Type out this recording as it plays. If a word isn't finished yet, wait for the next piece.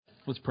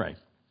Let's pray.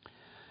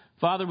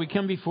 Father, we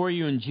come before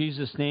you in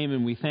Jesus' name,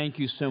 and we thank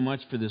you so much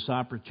for this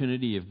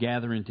opportunity of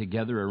gathering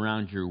together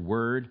around your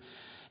word.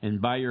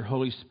 And by your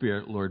Holy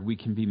Spirit, Lord, we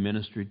can be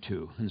ministered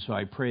to. And so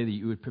I pray that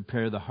you would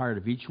prepare the heart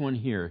of each one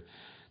here,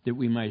 that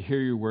we might hear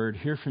your word,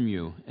 hear from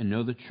you, and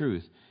know the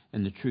truth,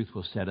 and the truth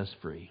will set us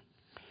free.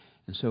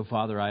 And so,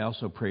 Father, I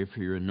also pray for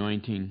your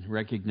anointing,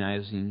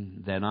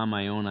 recognizing that on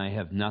my own I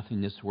have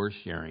nothing that's worth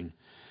sharing.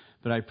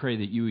 But I pray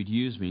that you would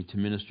use me to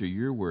minister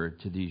your word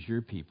to these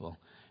your people.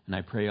 And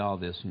I pray all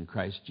this in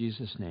Christ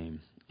Jesus'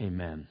 name.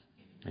 Amen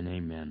and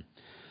amen.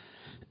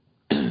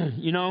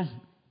 You know,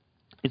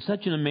 it's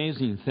such an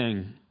amazing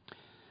thing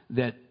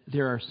that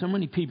there are so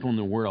many people in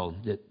the world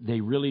that they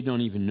really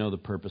don't even know the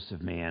purpose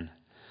of man.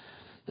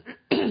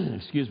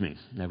 Excuse me,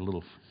 I have a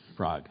little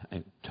frog,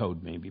 a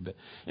toad maybe. But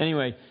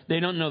anyway, they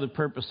don't know the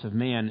purpose of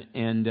man.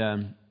 And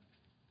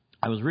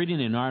I was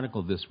reading an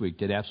article this week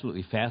that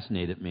absolutely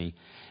fascinated me.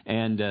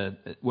 And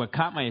what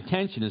caught my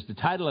attention is the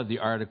title of the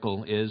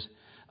article is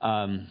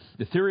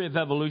The Theory of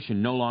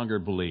Evolution No Longer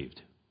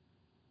Believed.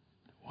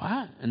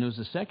 What? And it was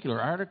a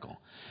secular article.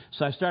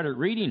 So I started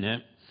reading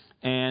it,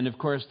 and of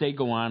course they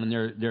go on and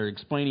they're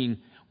explaining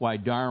why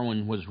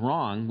Darwin was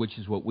wrong, which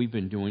is what we've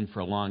been doing for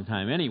a long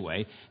time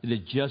anyway. That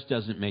it just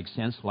doesn't make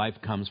sense. Life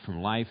comes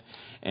from life,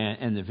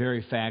 and the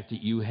very fact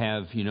that you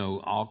have,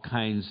 all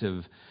kinds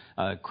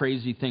of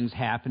crazy things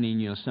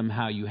happening.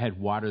 Somehow you had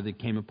water that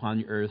came upon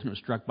the earth and was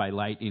struck by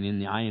lightning, and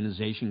the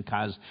ionization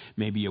caused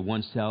maybe a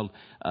one-celled,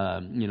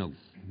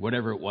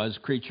 whatever it was,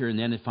 creature, and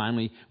then it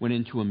finally went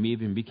into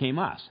amoeba and became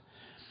us.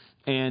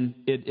 And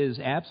it is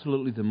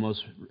absolutely the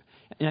most...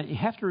 And you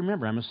have to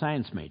remember, I'm a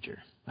science major.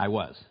 I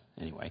was,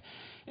 anyway.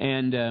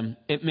 And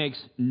it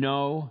makes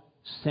no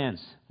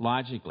sense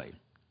logically.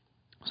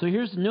 So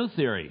here's the new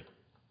theory.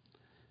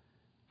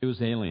 It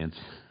was aliens.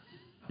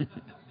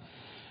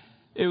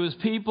 It was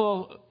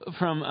people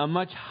from a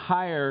much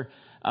higher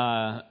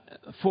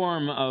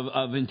form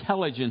of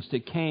intelligence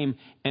that came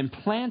and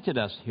planted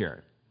us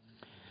here.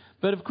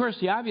 But of course,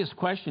 the obvious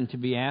question to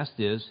be asked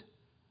is,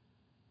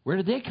 where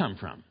did they come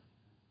from?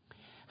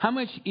 How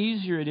much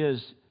easier it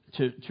is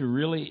to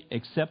really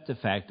accept the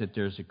fact that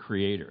there's a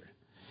creator.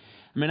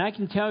 I mean, I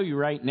can tell you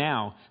right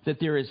now that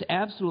there is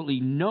absolutely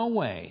no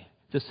way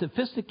the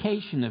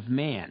sophistication of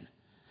man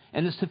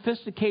and the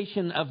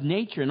sophistication of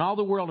nature and all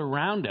the world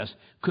around us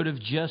could have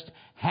just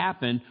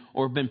happened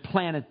or been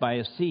planted by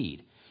a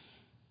seed.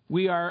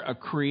 We are a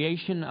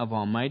creation of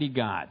Almighty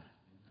God.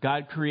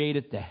 God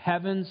created the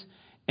heavens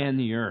and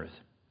the earth.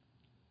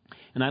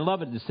 And I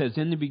love it. It says,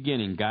 in the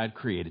beginning, God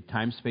created.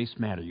 Time, space,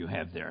 matter you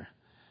have there.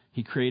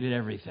 He created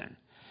everything.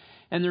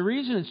 And the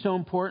reason it's so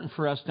important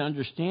for us to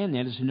understand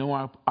that is to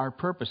know our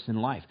purpose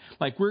in life.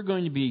 Like we're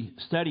going to be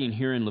studying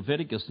here in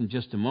Leviticus in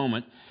just a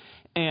moment.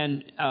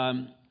 And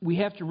we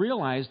have to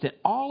realize that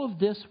all of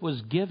this was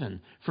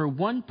given for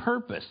one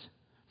purpose,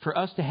 for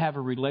us to have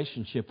a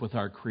relationship with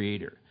our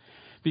Creator.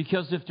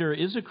 Because if there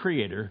is a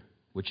Creator,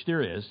 which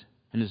there is,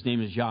 and His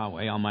name is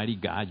Yahweh, Almighty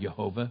God,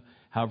 Jehovah,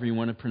 however you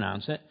want to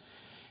pronounce it,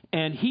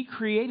 and He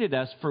created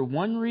us for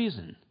one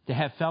reason, to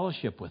have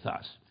fellowship with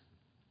us.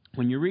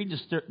 When you read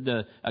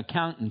the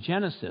account in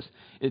Genesis,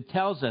 it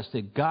tells us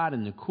that God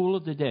in the cool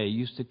of the day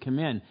used to come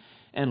in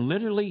and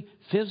literally,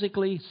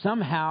 physically,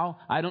 somehow,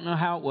 I don't know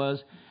how it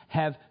was,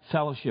 have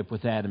fellowship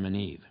with Adam and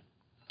Eve.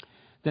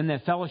 Then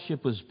that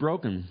fellowship was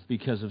broken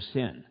because of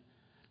sin,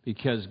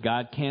 because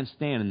God can't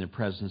stand in the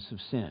presence of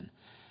sin.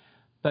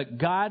 But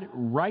God,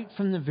 right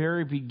from the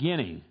very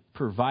beginning,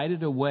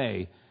 provided a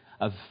way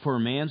for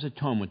man's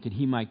atonement that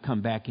he might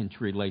come back into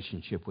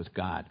relationship with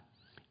God.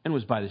 And it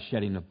was by the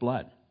shedding of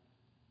blood.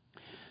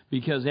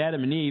 Because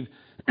Adam and Eve,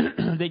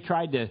 they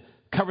tried to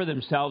cover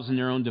themselves in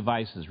their own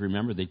devices.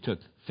 Remember, they took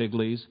fig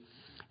leaves.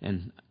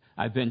 And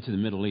I've been to the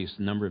Middle East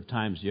a number of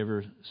times. You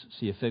ever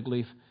see a fig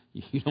leaf?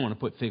 You don't want to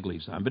put fig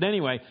leaves on. But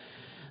anyway,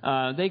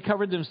 they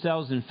covered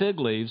themselves in fig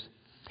leaves.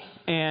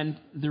 And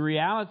the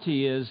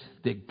reality is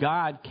that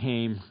God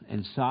came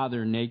and saw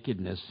their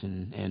nakedness.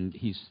 And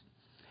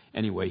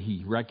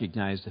he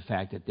recognized the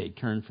fact that they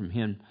turned from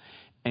Him.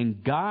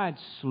 And God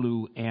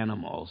slew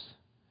animals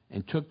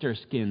and took their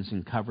skins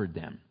and covered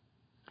them.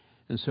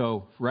 And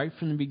so, right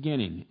from the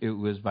beginning, it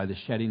was by the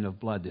shedding of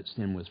blood that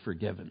sin was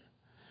forgiven,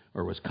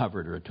 or was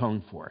covered or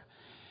atoned for.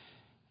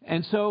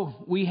 And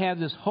so, we have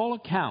this whole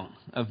account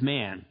of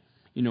man.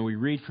 We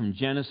read from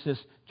Genesis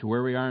to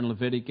where we are in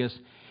Leviticus,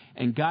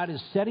 and God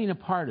is setting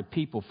apart a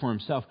people for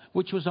Himself,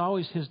 which was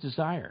always His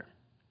desire.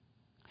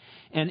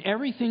 And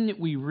everything that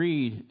we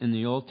read in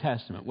the Old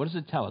Testament, what does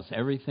it tell us?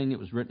 Everything that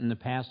was written in the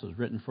past was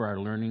written for our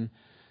learning,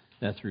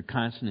 that through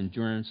constant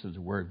endurance of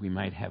the Word we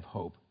might have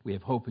hope. We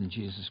have hope in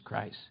Jesus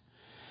Christ.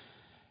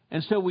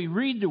 And so we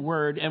read the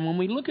Word, and when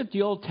we look at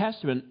the Old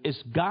Testament,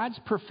 it's God's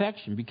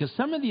perfection, because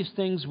some of these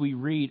things we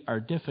read are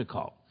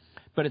difficult.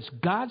 But it's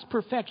God's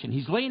perfection.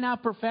 He's laying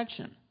out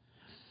perfection.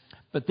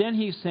 But then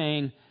He's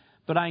saying,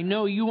 but I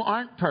know you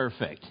aren't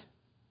perfect.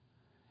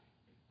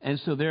 And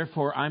so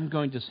therefore, I'm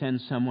going to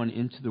send someone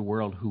into the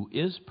world who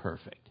is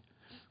perfect,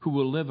 who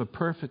will live a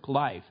perfect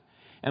life.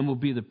 and will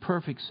be the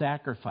perfect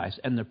sacrifice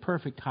and the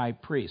perfect high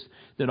priest,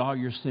 that all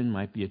your sin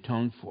might be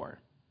atoned for.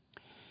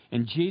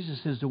 And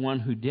Jesus is the one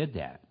who did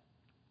that.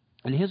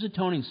 And his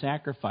atoning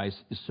sacrifice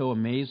is so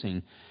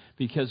amazing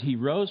because he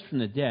rose from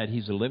the dead.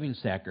 He's a living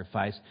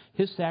sacrifice.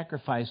 His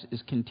sacrifice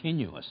is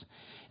continuous.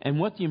 And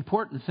what's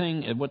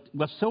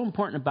so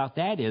important about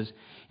that is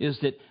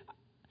that,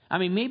 I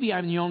mean, maybe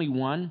I'm the only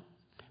one,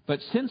 but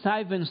since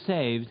I've been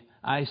saved,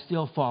 I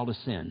still fall to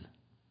sin.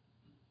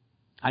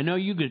 I know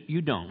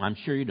you don't. I'm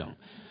sure you don't.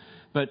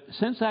 But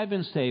since I've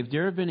been saved,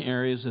 there have been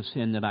areas of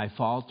sin that I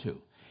fall to.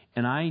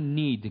 And I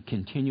need the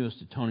continuous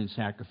atoning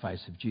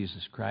sacrifice of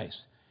Jesus Christ.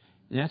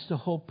 And that's the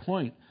whole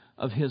point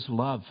of his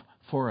love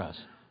for us.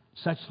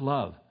 Such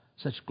love,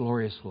 such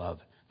glorious love,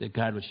 that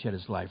God would shed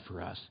his life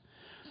for us.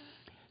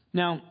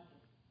 Now,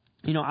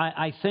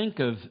 I think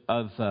of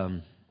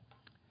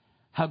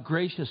how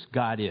gracious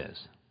God is.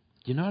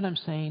 Do you know what I'm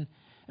saying?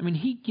 I mean,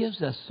 he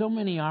gives us so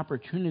many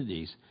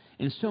opportunities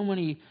and so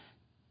many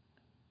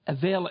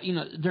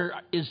there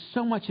is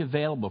so much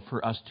available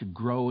for us to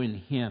grow in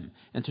him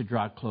and to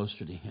draw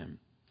closer to him.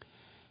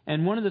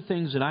 And one of the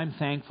things that I'm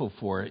thankful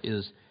for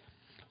is,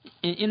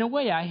 in a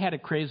way, I had a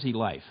crazy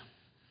life.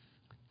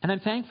 And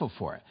I'm thankful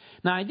for it.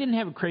 Now, I didn't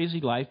have a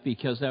crazy life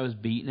because I was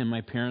beaten and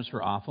my parents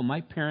were awful.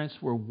 My parents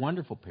were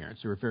wonderful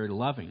parents. They were very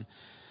loving.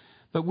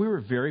 But we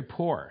were very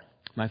poor.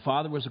 My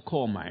father was a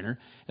coal miner.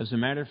 As a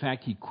matter of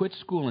fact, he quit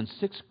school in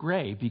 6th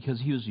grade because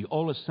he was the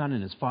oldest son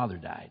and his father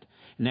died.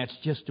 And that's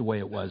just the way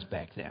it was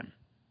back then.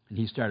 And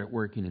he started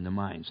working in the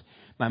mines.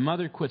 My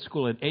mother quit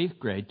school at 8th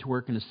grade to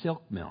work in a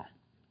silk mill.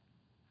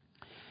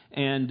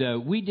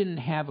 And we didn't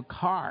have a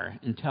car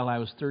until I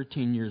was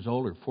 13 years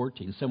old or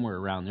 14, somewhere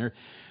around there.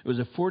 It was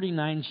a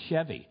 49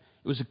 Chevy.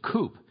 It was a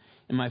coupe.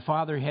 And my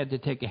father had to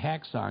take a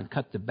hacksaw and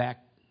cut the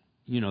back,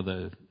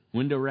 the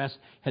window rest,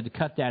 had to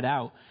cut that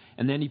out.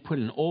 And then he put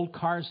an old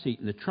car seat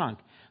in the trunk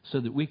so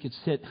that we could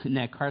sit in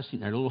that car seat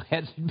and our little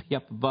heads would be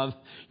up above,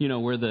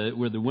 where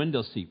the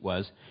window seat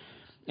was.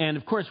 And,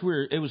 of course,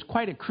 it was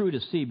quite a crew to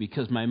see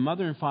because my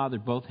mother and father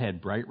both had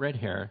bright red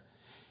hair.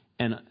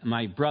 And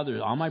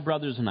all my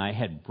brothers and I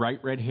had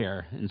bright red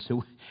hair. And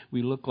so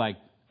we looked like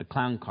a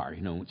clown car,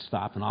 would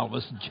stop and all of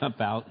us would jump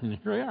out. And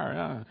here we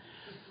are.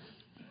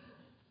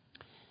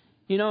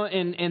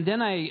 And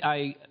then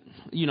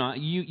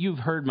you've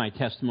heard my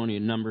testimony a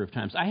number of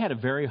times. I had a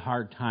very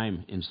hard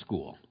time in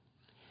school.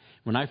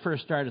 When I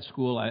first started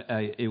school,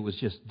 it was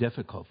just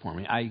difficult for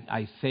me.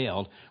 I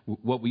failed,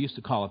 what we used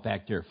to call it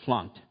back there,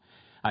 flunked.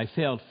 I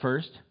failed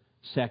 1st,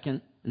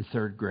 2nd, and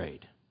 3rd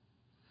grade.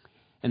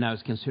 And I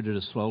was considered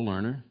a slow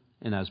learner,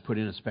 and I was put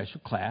in a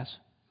special class.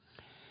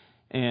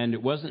 And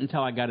it wasn't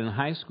until I got in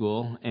high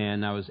school,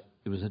 and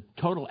it was a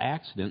total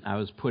accident. I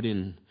was put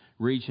in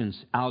Regents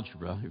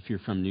Algebra. If you're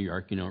from New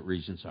York, you know what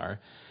Regents are.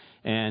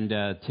 And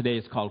today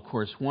it's called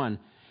Course 1.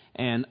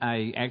 And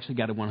I actually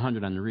got a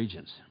 100 on the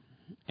Regents.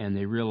 And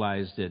they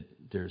realized that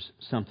there's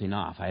something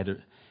off.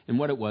 And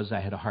what it was,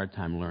 I had a hard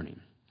time learning.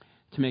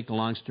 To make a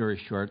long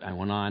story short, I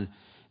went on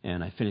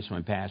and I finished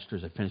my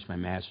bachelor's, I finished my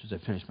master's, I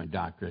finished my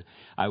doctorate.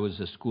 I was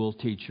a school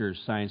teacher,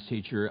 science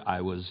teacher. I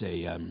was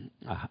a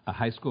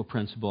high school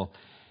principal,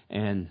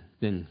 and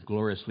then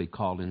gloriously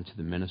called into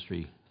the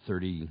ministry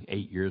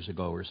 38 years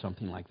ago or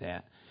something like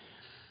that.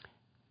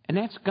 And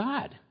that's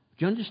God.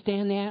 Do you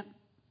understand that?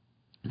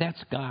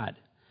 That's God.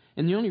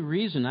 And the only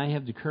reason I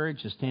have the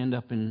courage to stand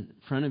up in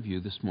front of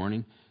you this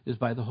morning is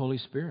by the Holy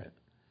Spirit,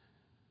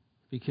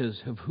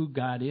 because of who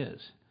God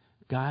is.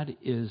 God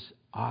is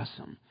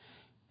awesome.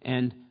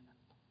 And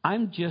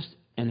I'm just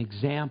an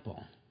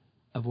example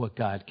of what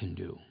God can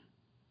do.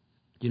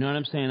 You know what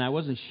I'm saying? I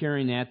wasn't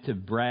sharing that to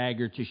brag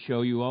or to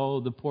show you,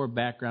 the poor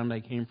background I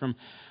came from.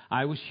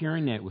 I was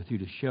sharing that with you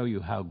to show you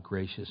how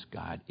gracious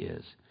God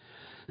is.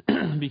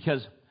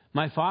 Because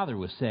my father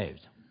was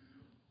saved.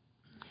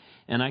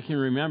 And I can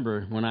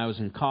remember when I was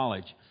in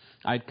college,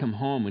 I'd come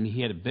home and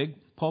he had a big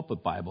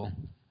pulpit Bible,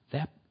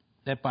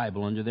 that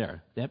Bible under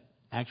there, that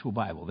actual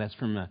Bible, that's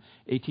from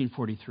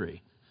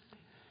 1843.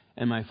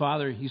 And my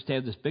father used to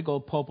have this big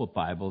old pulpit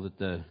Bible that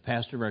the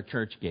pastor of our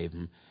church gave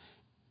him,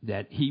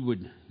 that he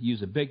would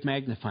use a big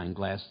magnifying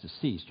glass to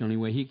see. It's the only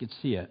way he could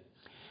see it.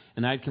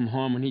 And I'd come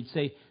home and he'd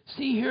say,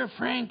 "See here,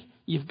 Frank,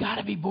 you've got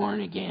to be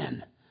born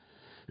again."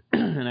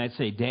 And I'd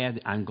say,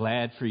 "Dad, I'm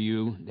glad for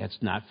you. That's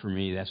not for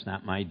me. That's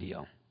not my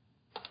deal."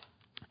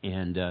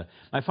 And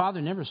my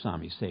father never saw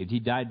me saved. He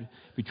died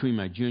between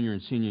my junior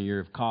and senior year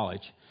of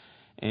college.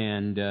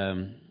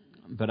 And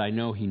but I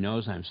know he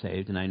knows I'm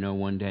saved, and I know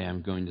one day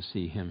I'm going to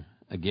see him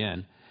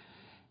again.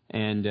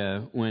 And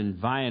when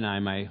Vi and I,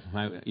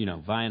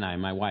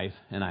 my wife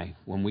and I,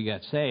 when we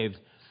got saved,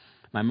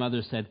 my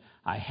mother said,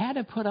 "I had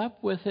to put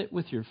up with it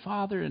with your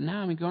father, and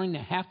now I'm going to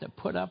have to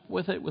put up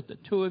with it with the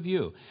two of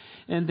you."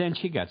 And then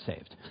she got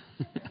saved.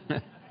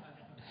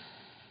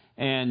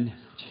 And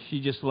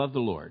she just loved the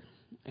Lord.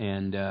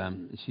 And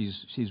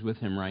she's with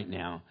him right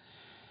now.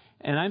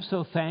 And I'm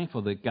so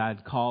thankful that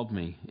God called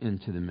me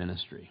into the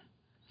ministry,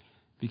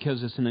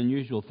 because it's an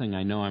unusual thing.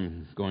 I know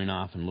I'm going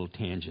off in little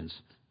tangents.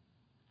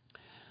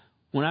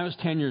 When I was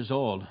 10 years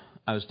old,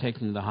 I was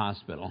taken to the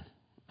hospital.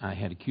 I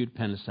had acute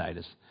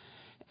appendicitis.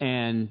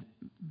 And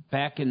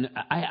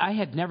I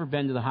had never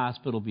been to the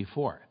hospital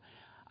before.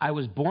 I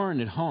was born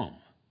at home.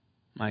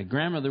 My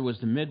grandmother was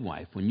the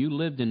midwife. When you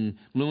lived in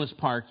Lewis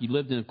Park, you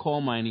lived in a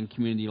coal mining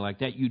community like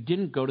that, you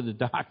didn't go to the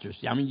doctors.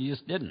 I mean, you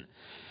just didn't.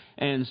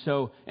 And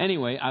so,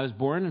 anyway, I was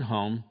born at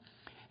home.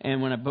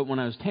 And when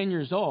I was 10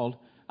 years old,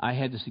 I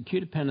had this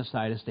acute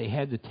appendicitis. They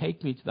had to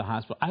take me to the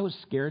hospital. I was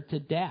scared to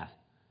death.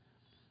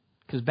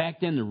 Because back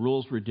then the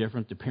rules were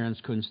different. The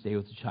parents couldn't stay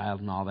with the child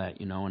and all that,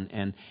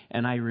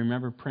 And I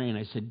remember praying.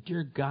 I said,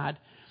 "Dear God,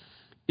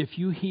 if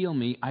you heal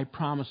me, I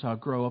promise I'll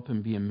grow up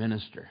and be a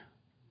minister."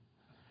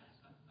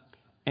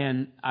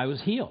 And I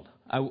was healed.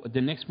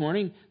 The next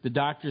morning, the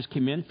doctors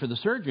came in for the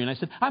surgery, and I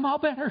said, "I'm all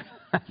better."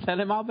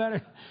 I'm all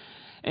better.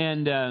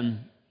 And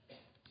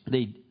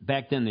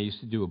back then they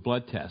used to do a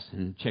blood test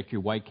and check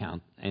your white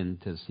count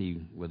and to see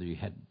whether you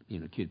had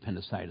acute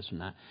appendicitis or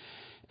not.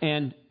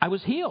 And I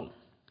was healed.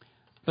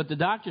 But the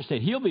doctor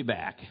said, "He'll be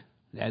back.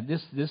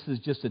 This is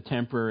just a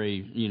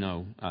temporary,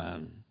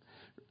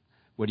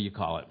 what do you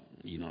call it?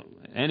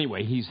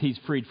 Anyway, he's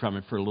freed from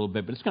it for a little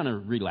bit, but it's going to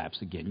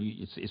relapse again.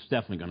 It's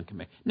definitely going to come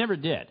back." Never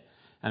did.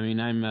 I mean,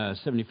 I'm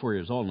 74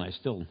 years old, and I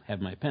still have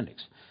my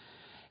appendix.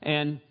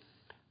 And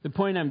the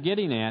point I'm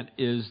getting at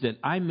is that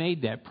I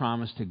made that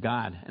promise to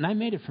God, and I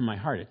made it from my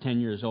heart at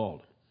 10 years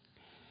old.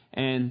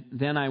 And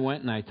then I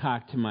went and I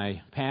talked to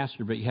my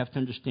pastor, but you have to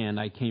understand,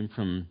 I came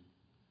from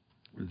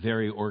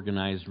very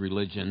organized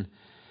religion,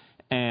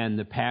 and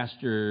the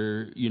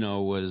pastor,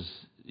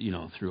 was,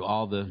 through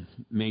all the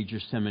major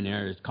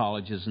seminaries,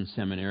 colleges and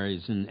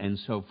seminaries and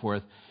so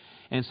forth.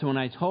 And so when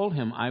I told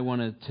him I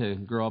wanted to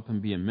grow up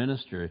and be a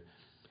minister,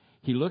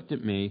 he looked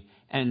at me,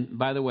 and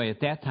by the way, at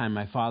that time,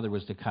 my father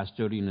was the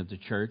custodian of the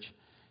church.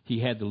 He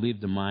had to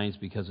leave the mines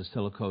because of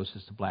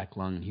silicosis, the black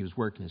lung, and he was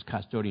working as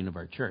custodian of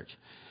our church.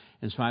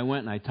 And so I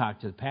went and I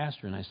talked to the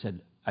pastor, and I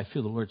said, "I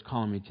feel the Lord's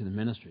calling me to the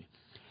ministry."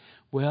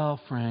 "Well,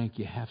 Frank,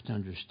 you have to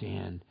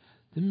understand,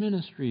 the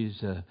ministry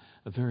is a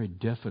very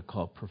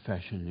difficult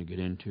profession to get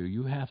into.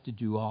 You have to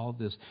do all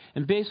this."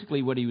 And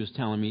basically what he was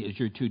telling me is,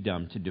 "You're too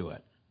dumb to do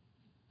it."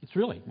 It's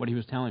really what he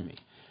was telling me.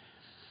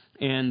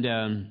 And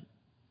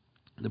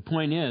the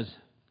point is,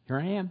 here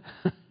I am.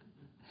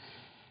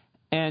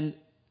 And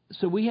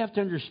so we have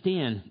to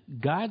understand,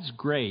 God's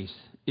grace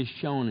is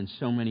shown in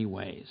so many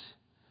ways.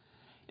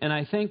 And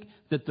I think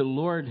that the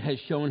Lord has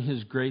shown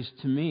His grace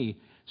to me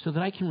so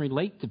that I can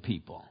relate to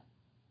people.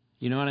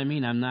 You know what I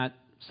mean? I'm not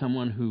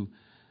someone who...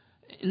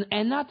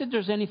 And not that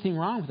there's anything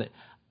wrong with it.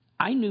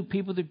 I knew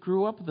people that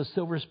grew up with a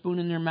silver spoon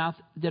in their mouth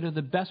that are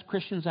the best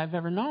Christians I've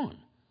ever known.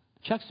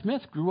 Chuck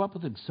Smith grew up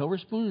with a silver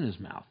spoon in his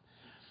mouth.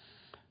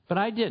 But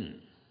I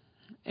didn't.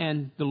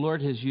 And the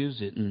Lord has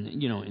used it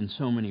in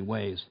so many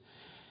ways.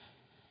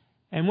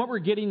 And what we're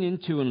getting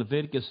into in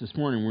Leviticus this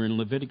morning, we're in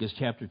Leviticus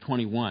chapter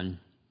 21.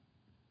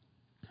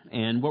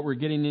 And what we're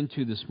getting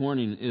into this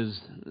morning is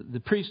the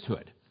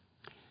priesthood.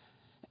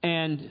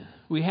 And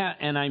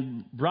I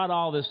brought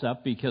all this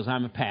up because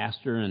I'm a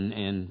pastor,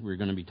 and we're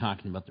going to be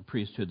talking about the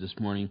priesthood this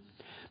morning.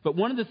 But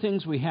one of the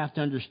things we have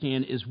to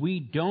understand is we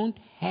don't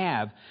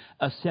have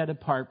a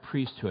set-apart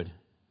priesthood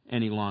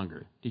any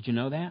longer. Did you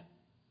know that?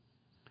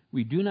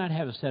 We do not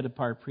have a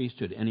set-apart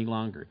priesthood any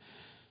longer.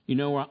 You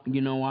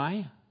know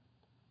why?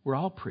 We're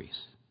all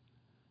priests.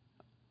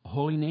 A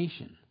holy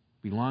nation,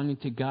 belonging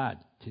to God,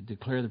 to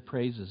declare the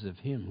praises of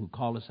Him who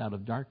called us out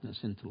of darkness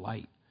into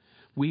light.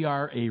 We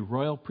are a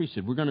royal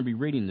priesthood. We're going to be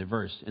reading the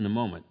verse in a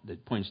moment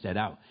that points that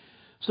out.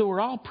 So we're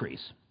all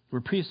priests.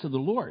 We're priests of the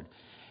Lord.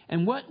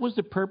 And what was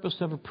the purpose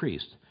of a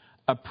priest?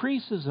 A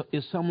priest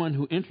is someone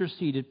who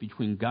interceded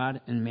between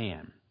God and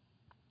man.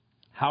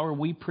 How are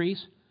we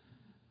priests?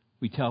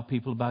 We tell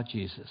people about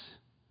Jesus.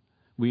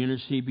 We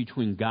intercede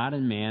between God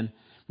and man.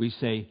 We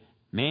say,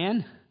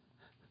 "Man,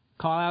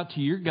 call out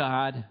to your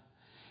God,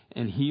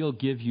 and He'll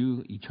give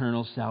you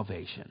eternal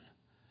salvation."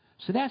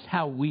 So that's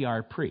how we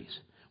are priests.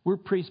 We're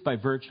priests by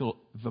virtue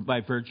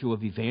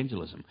of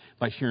evangelism,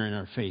 by sharing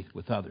our faith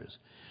with others.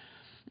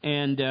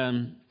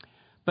 And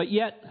but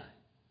yet,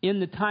 in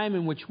the time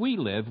in which we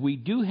live, we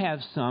do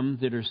have some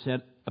that are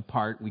set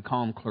apart. We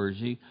call them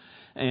clergy,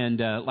 and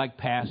like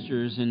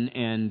pastors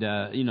and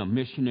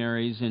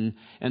missionaries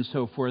and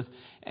so forth.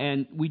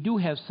 And we do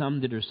have some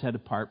that are set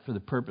apart for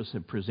the purpose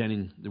of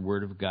presenting the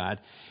Word of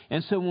God.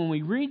 And so when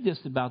we read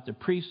this about the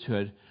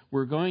priesthood,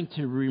 we're going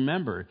to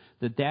remember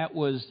that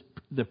was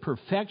the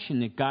perfection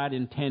that God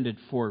intended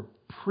for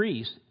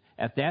priests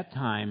at that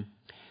time.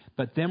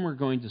 But then we're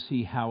going to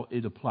see how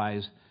it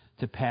applies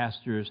to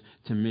pastors,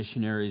 to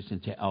missionaries,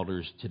 and to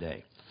elders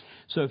today.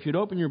 So if you'd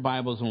open your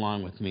Bibles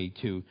along with me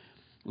to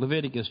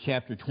Leviticus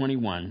chapter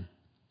 21,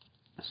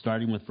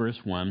 starting with verse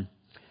 1.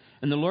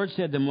 "And the Lord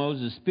said to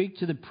Moses, Speak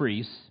to the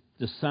priests,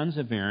 the sons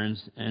of Aaron,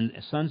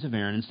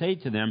 and say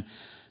to them,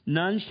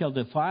 None shall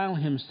defile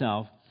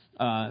himself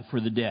for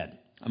the dead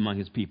among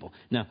his people."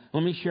 Now,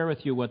 let me share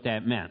with you what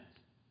that meant.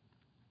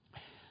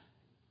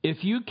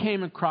 If you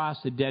came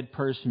across a dead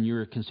person, you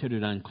were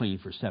considered unclean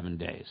for 7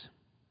 days.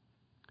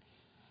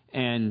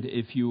 And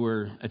if you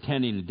were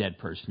attending a dead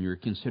person, you were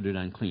considered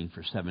unclean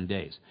for 7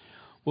 days.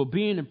 Well,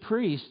 being a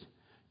priest,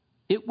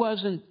 it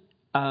wasn't,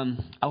 a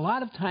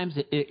lot of times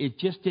it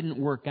just didn't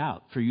work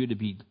out for you to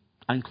be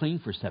unclean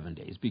for 7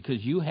 days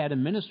because you had a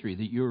ministry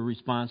that you were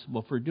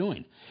responsible for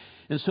doing.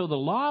 And so the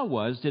law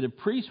was that a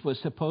priest was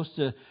supposed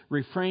to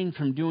refrain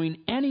from doing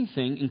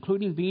anything,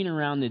 including being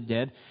around the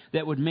dead,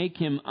 that would make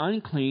him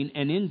unclean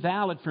and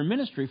invalid for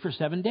ministry for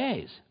 7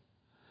 days.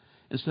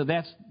 And so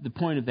that's the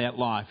point of that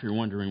law, if you're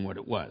wondering what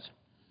it was.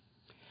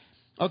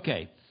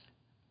 Okay.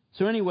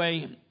 So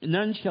anyway,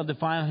 none shall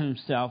defile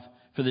himself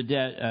for the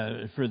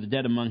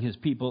dead among his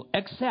people,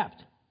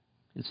 except,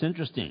 it's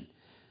interesting,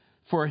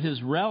 for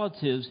his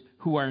relatives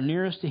who are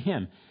nearest to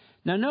him.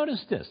 Now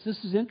notice this.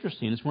 This is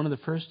interesting. It's one of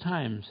the first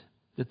times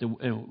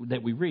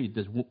that we read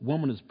this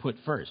woman is put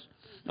first.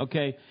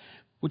 Okay,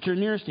 which are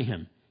nearest to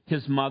him: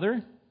 his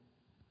mother,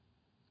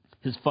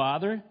 his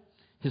father,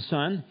 his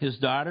son, his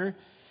daughter,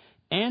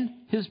 and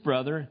his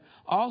brother,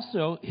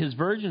 also his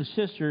virgin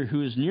sister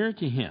who is near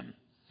to him,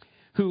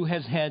 who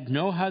has had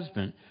no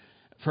husband.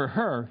 For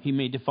her he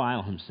may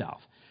defile himself.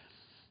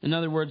 In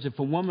other words, if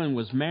a woman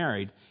was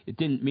married, it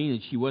didn't mean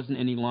that she wasn't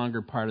any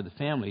longer part of the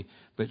family,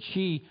 but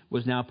she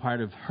was now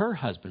part of her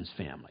husband's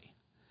family.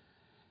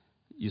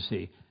 You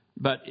see.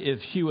 But if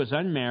she was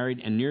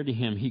unmarried and near to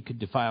him, he could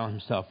defile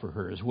himself for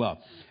her as well.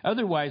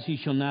 Otherwise he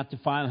shall not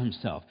defile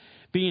himself,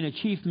 being a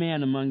chief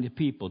man among the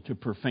people, to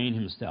profane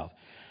himself.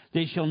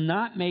 They shall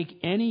not make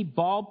any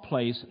bald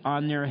place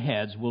on their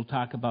heads. We'll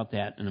talk about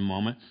that in a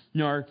moment.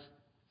 Nor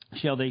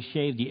shall they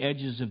shave the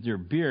edges of their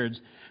beards,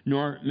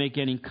 nor make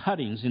any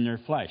cuttings in their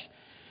flesh.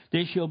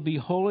 They shall be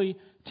holy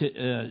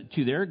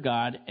to their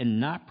God, and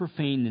not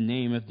profane the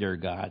name of their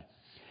God.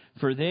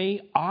 For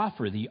they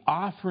offer the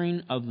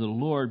offering of the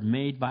Lord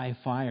made by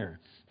fire,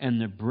 and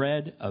the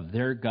bread of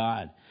their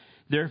God.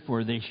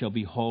 Therefore they shall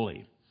be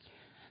holy.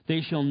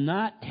 They shall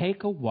not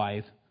take a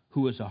wife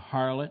who is a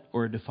harlot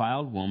or a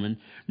defiled woman,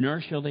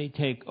 nor shall they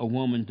take a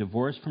woman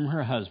divorced from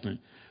her husband,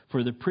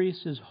 for the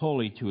priest is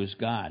holy to his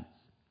God.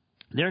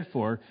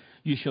 Therefore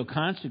you shall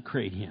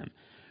consecrate him,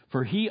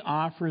 for he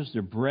offers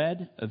the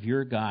bread of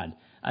your God.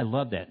 I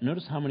love that.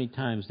 Notice how many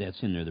times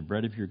that's in there, the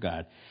bread of your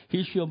God.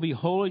 He shall be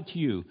holy to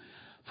you,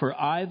 for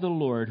I, the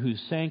Lord, who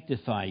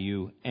sanctify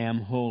you,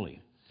 am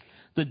holy.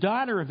 The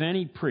daughter of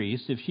any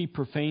priest, if she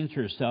profanes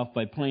herself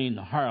by playing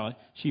the harlot,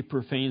 she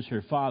profanes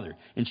her father,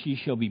 and she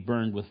shall be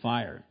burned with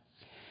fire.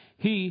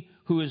 He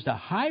who is the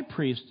high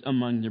priest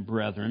among the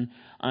brethren,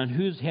 on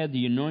whose head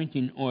the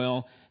anointing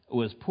oil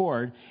was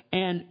poured,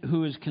 and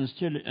who is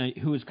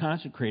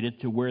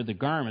consecrated to wear the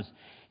garments,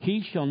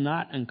 he shall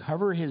not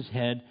uncover his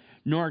head,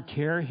 nor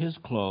tear his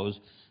clothes.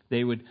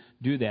 They would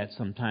do that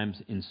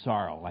sometimes in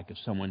sorrow, like if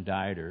someone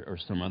died or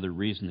some other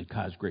reason that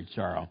caused great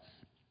sorrow.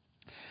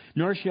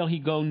 Nor shall he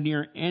go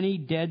near any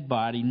dead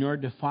body, nor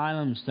defile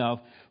himself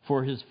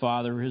for his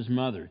father or his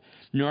mother.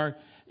 Nor,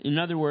 in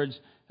other words,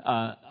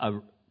 a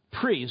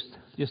priest,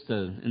 just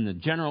in the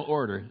general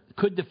order,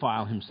 could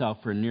defile himself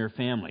for a near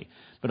family.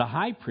 But a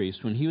high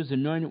priest, when he was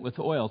anointed with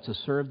oil to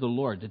serve the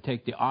Lord, to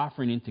take the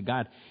offering into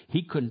God,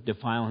 he couldn't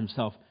defile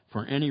himself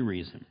for any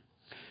reason.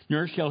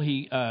 Nor shall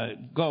he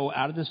go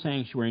out of the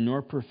sanctuary,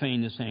 nor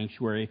profane the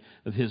sanctuary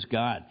of his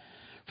God.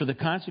 For the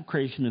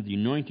consecration of the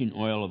anointing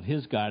oil of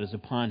his God is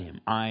upon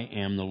him. I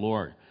am the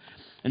Lord.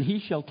 And he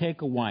shall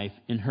take a wife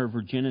in her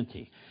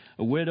virginity,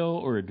 a widow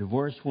or a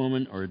divorced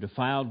woman or a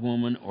defiled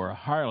woman or a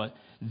harlot.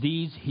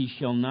 These he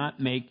shall not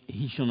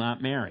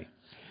marry.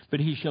 But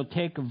he shall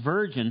take a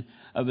virgin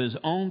of his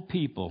own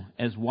people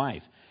as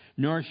wife,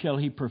 nor shall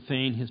he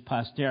profane his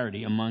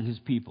posterity among his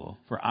people,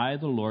 for I,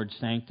 the Lord,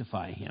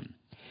 sanctify him.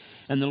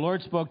 And the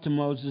Lord spoke to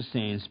Moses,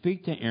 saying,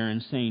 Speak to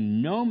Aaron,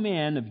 saying, No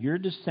man of your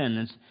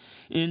descendants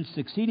in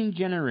succeeding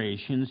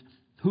generations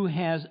who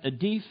has a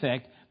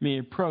defect may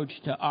approach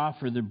to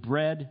offer the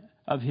bread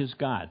of his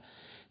God.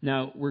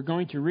 Now, we're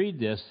going to read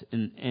this,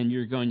 and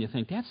you're going to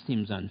think, that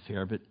seems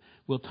unfair, but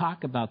we'll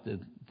talk about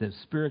the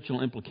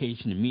spiritual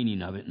implication and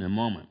meaning of it in a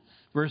moment.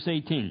 Verse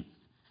 18,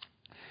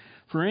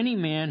 For any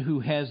man who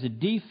has a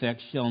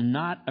defect shall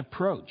not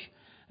approach.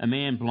 A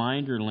man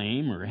blind or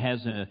lame, or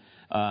has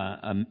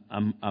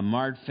a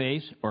marred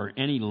face, or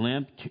any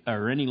limb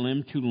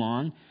too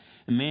long,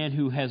 a man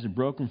who has a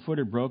broken foot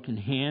or broken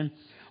hand,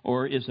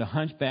 or is a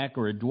hunchback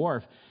or a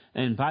dwarf.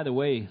 And by the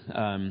way,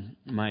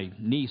 my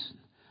niece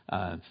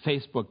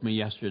Facebooked me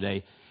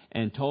yesterday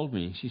and told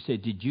me, she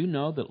said, did you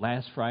know that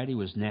last Friday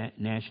was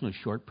National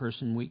Short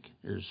Person Week,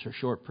 or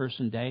Short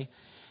Person Day?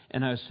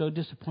 And I was so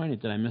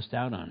disappointed that I missed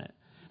out on it.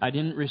 I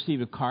didn't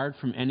receive a card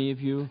from any of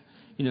you,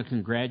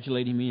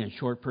 congratulating me on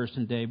Short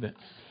Person Day. But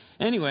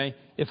anyway,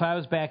 if I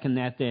was back in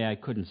that day, I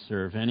couldn't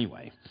serve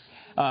anyway.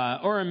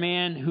 Or a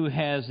man who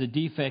has a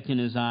defect in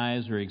his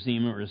eyes, or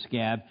eczema, or a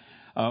scab,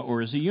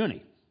 or is a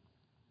eunuch.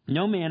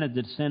 No man of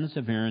the descendants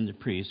of Aaron the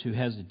priest who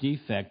has a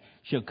defect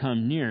shall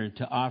come near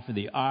to offer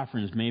the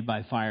offerings made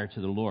by fire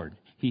to the Lord.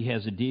 He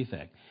has a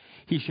defect.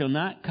 He shall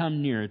not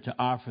come near to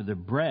offer the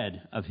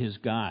bread of his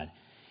God.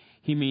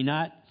 He may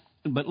not,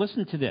 but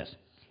listen to this.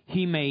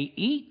 He may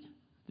eat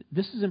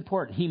this is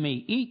important, he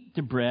may eat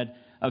the bread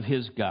of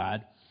his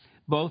God,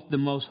 both the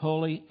most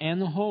holy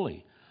and the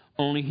holy.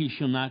 Only he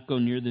shall not go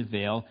near the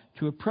veil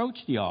to approach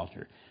the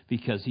altar,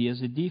 because he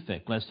has a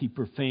defect, lest he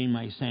profane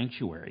my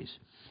sanctuaries.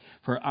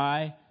 For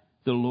I,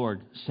 the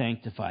Lord,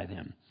 sanctify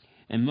them.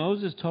 And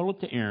Moses told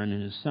it to Aaron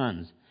and his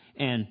sons,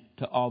 and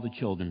to all the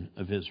children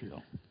of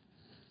Israel.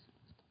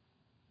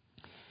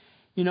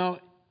 You know,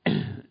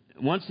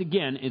 once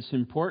again, it's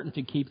important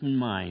to keep in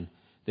mind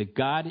that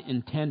God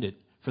intended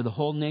for the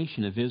whole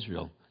nation of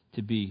Israel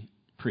to be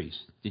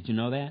priests. Did you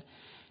know that?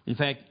 In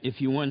fact,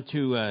 if you want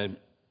to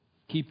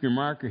keep your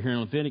marker here in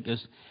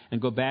Leviticus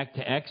and go back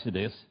to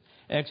Exodus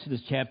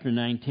chapter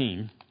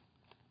 19.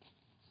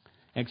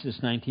 Exodus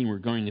 19, we're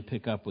going to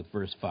pick up with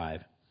verse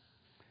 5.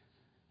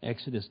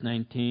 Exodus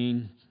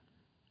 19,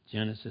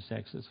 Genesis,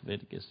 Exodus,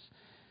 Leviticus.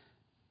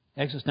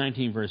 Exodus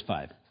 19, verse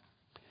 5.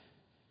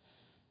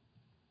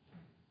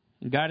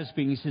 And God is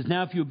speaking. He says,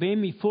 now if you obey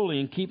me fully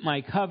and keep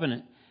my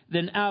covenant,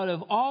 then out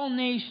of all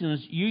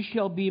nations you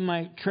shall be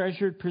my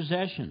treasured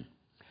possession.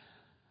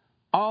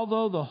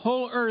 Although the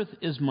whole earth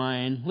is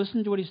mine,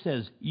 listen to what he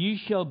says, you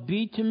shall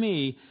be to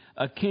me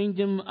a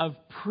kingdom of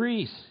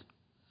priests,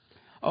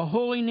 a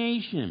holy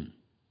nation.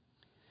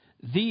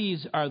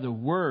 These are the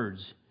words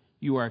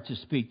you are to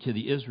speak to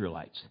the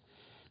Israelites.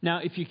 Now,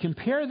 if you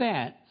compare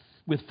that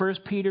with 1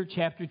 Peter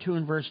chapter 2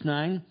 and verse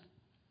 9,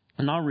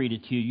 and I'll read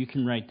it to you. You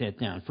can write that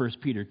down, 1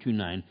 Peter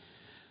 2:9.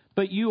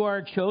 But you are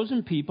a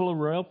chosen people, a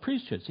royal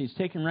priesthood. See, it's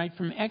taken right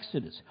from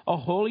Exodus. A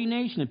holy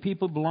nation, a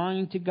people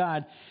belonging to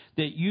God,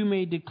 that you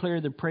may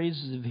declare the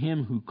praises of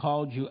him who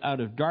called you out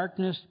of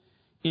darkness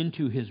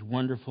into his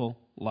wonderful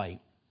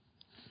light.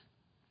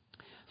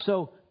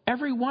 So,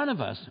 every one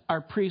of us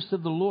are priests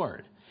of the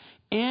Lord.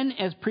 And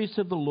as priests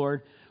of the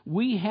Lord,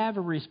 we have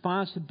a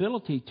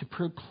responsibility to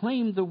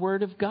proclaim the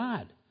word of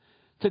God,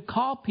 to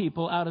call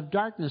people out of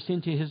darkness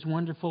into his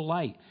wonderful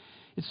light.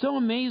 It's so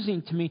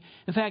amazing to me.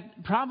 In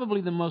fact,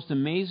 probably the most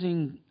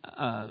amazing,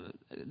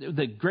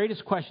 the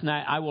greatest question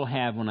I will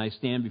have when I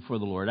stand before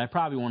the Lord, I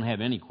probably won't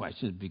have any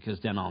questions because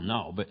then I'll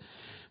know, but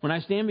when I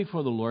stand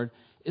before the Lord,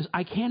 is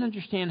I can't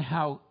understand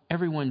how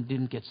everyone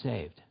didn't get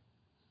saved.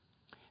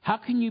 How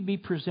can you be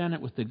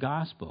presented with the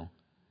gospel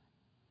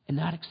and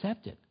not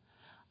accept it?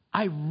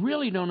 I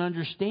really don't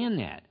understand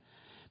that,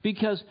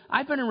 because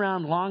I've been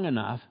around long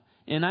enough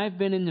and I've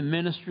been in the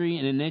ministry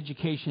and in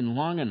education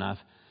long enough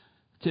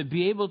to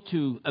be able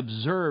to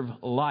observe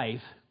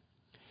life.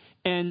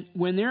 And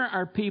when there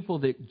are people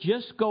that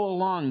just go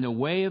along the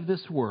way of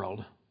this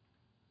world,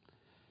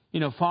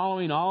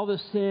 following all the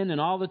sin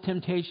and all the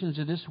temptations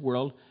of this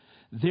world,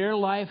 their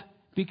life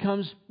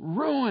becomes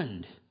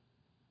ruined.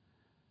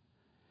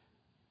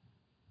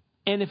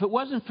 And if it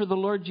wasn't for the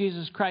Lord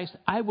Jesus Christ,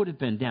 I would have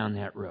been down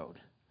that road.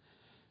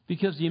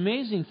 Because the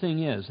amazing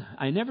thing is,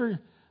 I never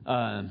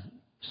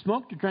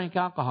smoked or drank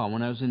alcohol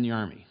when I was in the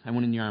Army. I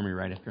went in the Army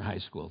right after high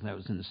school. That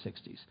was in the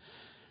 60s.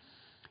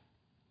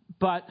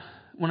 But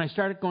when I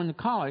started going to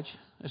college,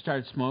 I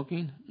started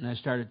smoking and I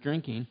started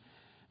drinking.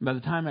 And by the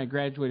time I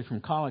graduated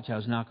from college, I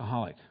was an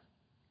alcoholic.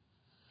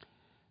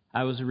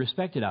 I was a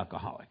respected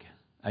alcoholic.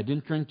 I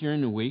didn't drink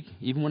during the week,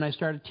 even when I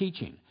started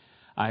teaching.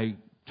 I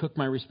took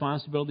my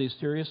responsibilities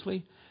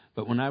seriously,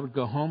 but when I would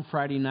go home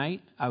Friday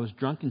night, I was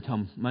drunk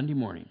until Monday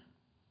morning.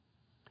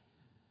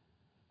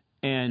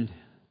 And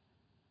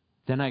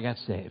then I got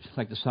saved,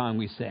 like the song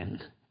we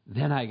sang.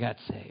 Then I got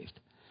saved.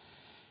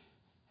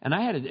 And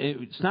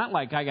it's not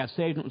like I got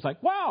saved and it was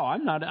like, wow,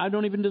 I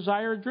don't even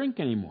desire a drink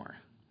anymore.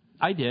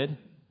 I did.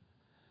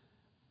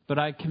 But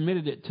I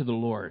committed it to the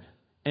Lord.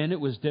 And it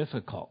was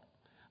difficult.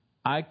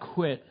 I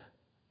quit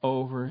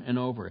over and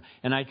over.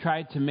 And I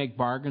tried to make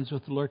bargains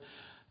with the Lord.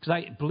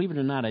 Because believe it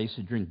or not, I used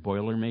to drink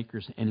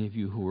Boilermakers. Any of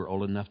you who are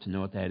old enough to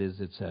know what that is,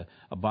 it's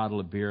a bottle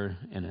of beer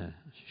and a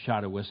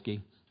shot of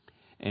whiskey.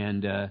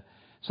 And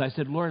so I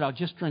said, Lord, I'll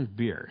just drink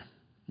beer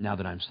now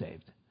that I'm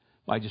saved.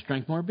 Well, I just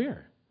drank more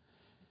beer.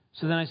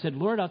 So then I said,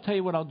 Lord, I'll tell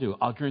you what I'll do.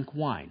 I'll drink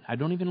wine. I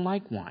don't even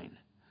like wine.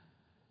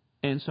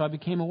 And so I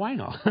became a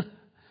wino.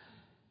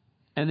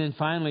 And then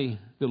finally,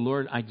 the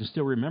Lord, I can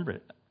still remember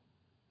it.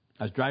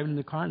 I was driving in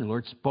the car and the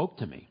Lord spoke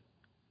to me.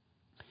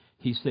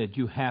 He said,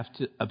 you have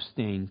to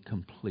abstain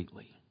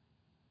completely.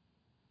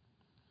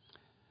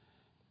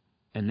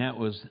 And that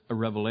was a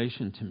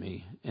revelation to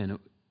me. And it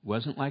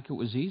wasn't like it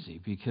was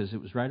easy, because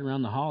it was right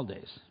around the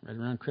holidays, right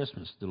around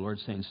Christmas, the Lord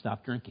saying,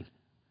 stop drinking.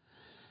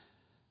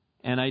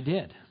 And I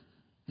did.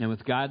 And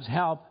with God's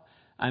help,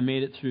 I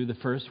made it through the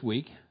first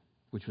week,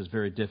 which was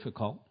very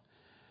difficult.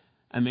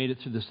 I made it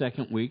through the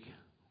second week,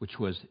 which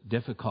was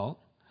difficult.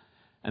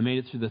 I made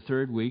it through the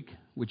third week,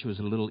 which was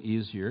a little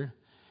easier.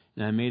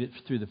 And I made it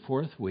through the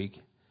fourth week,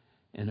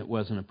 and it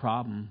wasn't a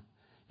problem.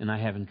 And I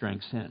haven't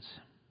drank since.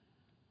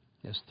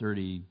 That's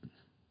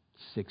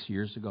 36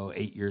 years ago,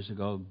 8 years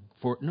ago.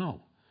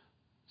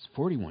 It's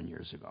 41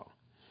 years ago.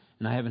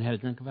 And I haven't had a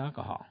drink of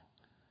alcohol.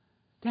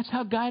 That's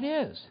how God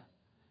is.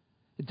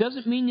 It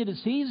doesn't mean that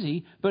it's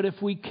easy, but if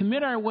we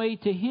commit our way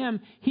to Him,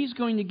 He's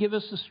going to give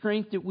us the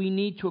strength that we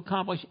need to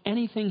accomplish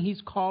anything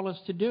He's called us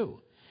to do.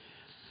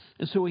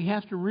 And so we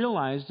have to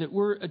realize that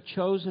we're a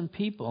chosen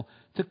people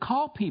to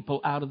call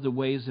people out of the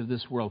ways of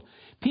this world.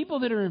 People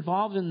that are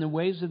involved in the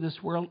ways of this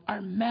world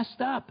are messed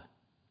up.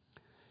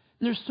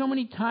 And there's so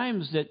many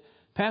times that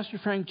Pastor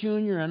Frank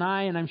Jr. and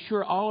I, and I'm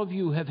sure all of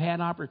you have had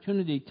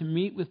opportunity to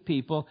meet with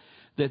people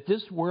that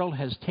this world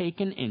has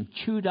taken and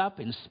chewed up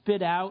and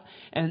spit out,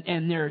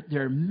 and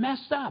they're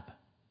messed up.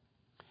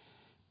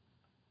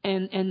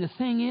 And the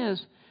thing is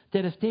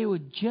that if they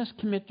would just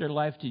commit their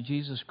life to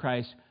Jesus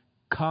Christ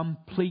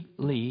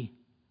completely,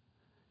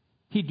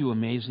 He'd do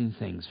amazing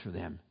things for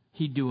them.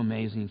 He'd do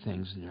amazing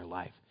things in their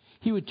life.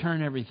 He would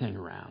turn everything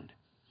around.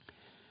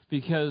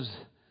 Because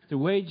the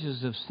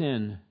wages of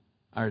sin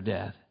are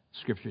death,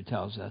 Scripture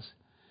tells us.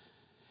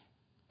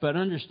 But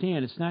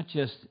understand, it's not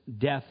just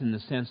death in the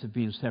sense of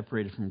being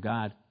separated from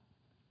God.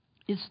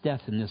 It's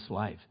death in this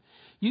life.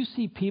 You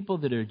see people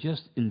that are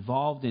just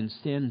involved in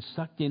sin,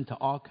 sucked into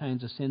all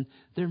kinds of sin,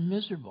 they're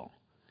miserable.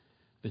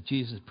 But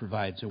Jesus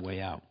provides a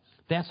way out.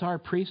 That's our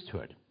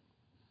priesthood.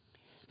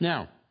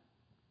 Now,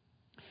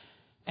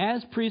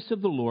 as priests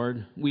of the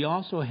Lord, we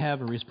also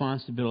have a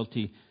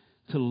responsibility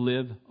to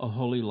live a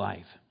holy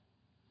life.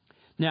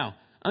 Now,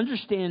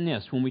 understand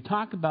this. When we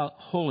talk about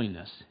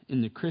holiness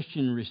in the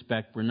Christian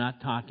respect, we're not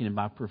talking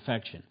about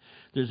perfection.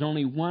 There's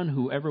only one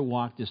who ever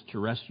walked this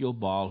terrestrial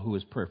ball who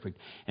is perfect,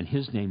 and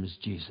His name is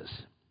Jesus.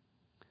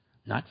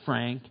 Not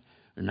Frank,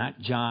 or not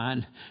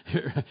John,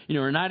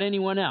 or not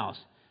anyone else.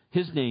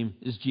 His name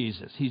is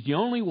Jesus. He's the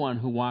only one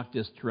who walked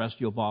this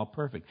terrestrial ball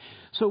perfect.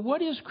 So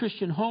what is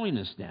Christian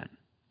holiness then?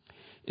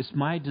 It's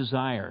my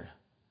desire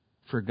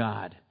for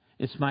God.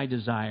 It's my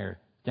desire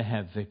to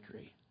have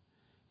victory.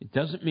 It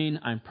doesn't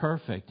mean I'm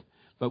perfect,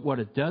 but what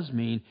it does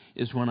mean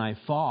is when I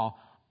fall,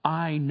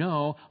 I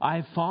know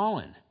I've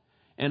fallen.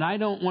 And I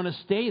don't want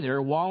to stay there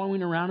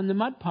wallowing around in the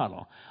mud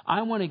puddle.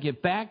 I want to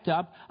get backed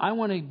up. I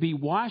want to be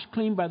washed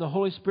clean by the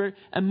Holy Spirit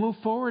and move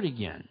forward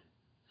again.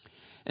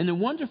 And the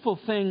wonderful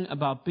thing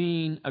about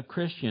being a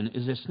Christian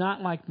is it's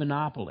not like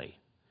Monopoly,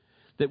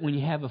 that when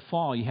you have a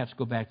fall, you have to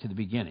go back to the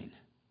beginning.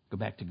 Go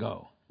back to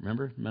go.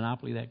 Remember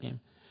Monopoly, that game?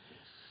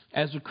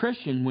 As a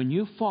Christian, when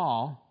you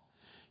fall,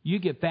 you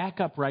get back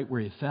up right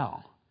where you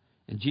fell.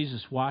 And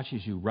Jesus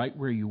washes you right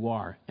where you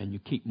are, and you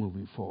keep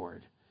moving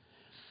forward.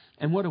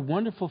 And what a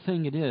wonderful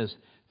thing it is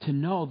to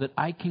know that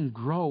I can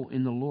grow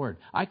in the Lord.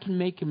 I can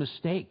make a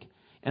mistake,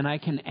 and I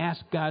can ask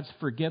God's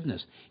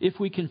forgiveness. If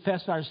we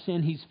confess our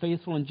sin, He's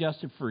faithful and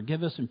just to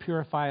forgive us and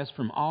purify us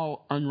from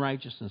all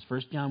unrighteousness.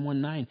 1 John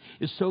 1:9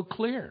 is so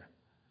clear.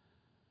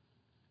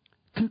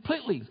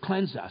 Completely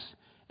cleanse us,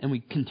 and we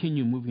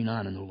continue moving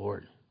on in the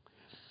Lord.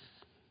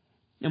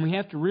 And we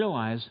have to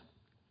realize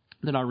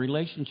that our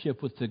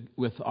relationship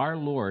with our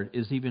Lord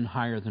is even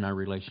higher than our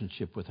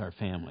relationship with our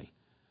family.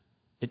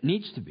 It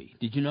needs to be.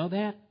 Did you know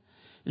that?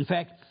 In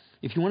fact,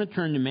 if you want to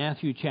turn to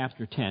Matthew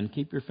chapter 10,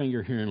 keep your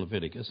finger here in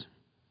Leviticus.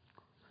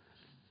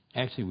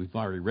 Actually, we've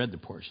already read the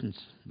portions,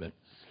 but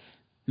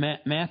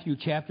Matthew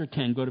chapter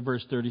 10, go to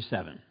verse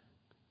 37.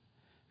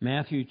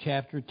 Matthew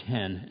chapter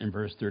 10 and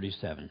verse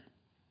 37.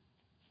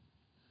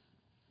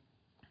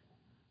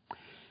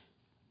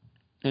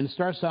 And it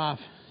starts off,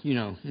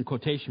 in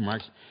quotation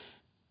marks.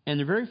 And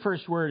the very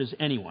first word is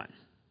anyone.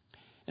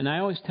 And I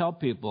always tell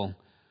people,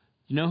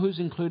 you know who's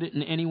included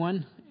in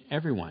anyone?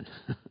 Everyone.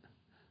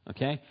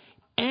 Okay?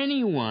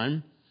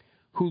 Anyone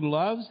who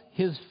loves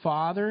his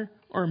father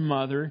or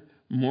mother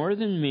more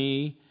than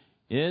me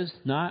is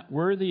not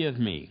worthy of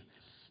me.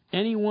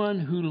 Anyone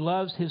who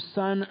loves his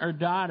son or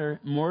daughter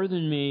more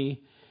than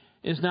me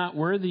is not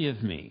worthy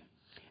of me.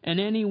 And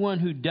anyone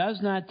who does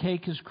not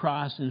take his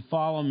cross and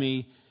follow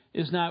me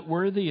is not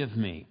worthy of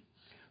me.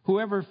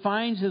 Whoever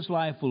finds his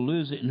life will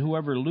lose it, and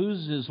whoever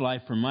loses his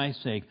life for my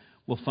sake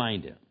will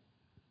find it.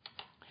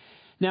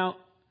 Now,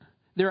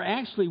 there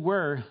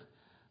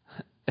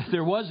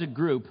was a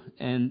group,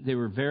 and they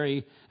were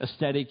very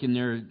aesthetic in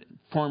their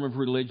form of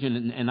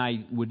religion, and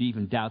I would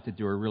even doubt that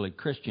they were really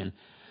Christian.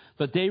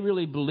 But they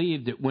really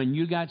believed that when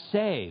you got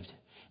saved,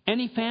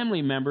 any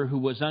family member who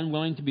was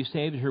unwilling to be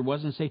saved or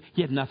wasn't saved,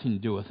 you had nothing to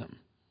do with them.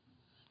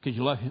 Because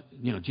you love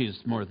Jesus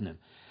more than them.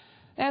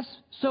 That's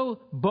so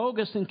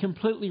bogus and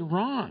completely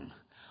wrong.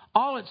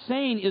 All it's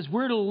saying is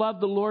we're to love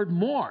the Lord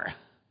more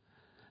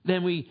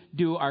than we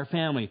do our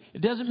family.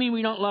 It doesn't mean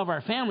we don't love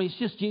our family. It's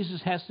just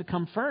Jesus has to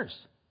come first.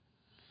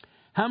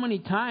 How many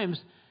times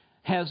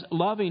has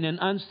loving an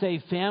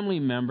unsaved family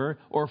member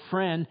or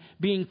friend,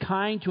 being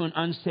kind to an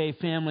unsaved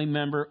family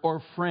member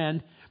or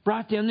friend,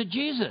 brought them to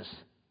Jesus?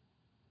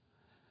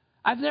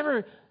 I've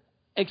never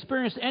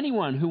experienced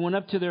anyone who went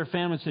up to their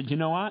family and said, you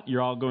know what,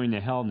 you're all going to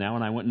hell now,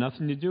 and I want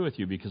nothing to do with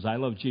you because I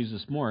love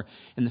Jesus more.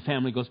 And the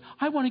family goes,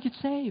 I want to get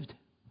saved.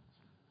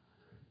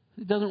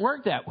 It doesn't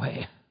work that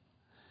way.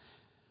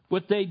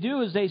 What they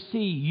do is they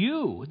see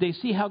you. They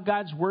see how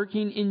God's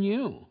working in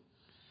you.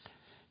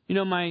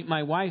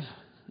 My wife,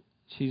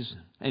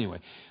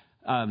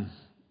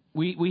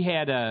 we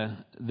had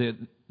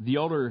the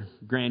older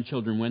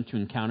grandchildren went to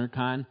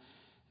EncounterCon. In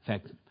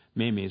fact,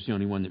 Mamie is the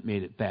only one that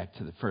made it back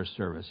to the first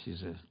service.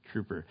 She's a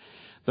trooper.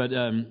 But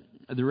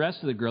the rest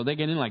of the girls, they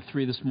get in like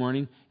 3 this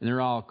morning, and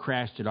they're all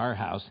crashed at our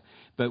house.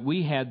 But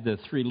we had the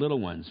 3 little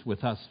ones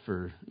with us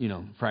for,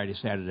 Friday,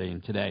 Saturday,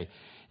 and today.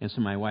 And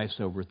so my wife's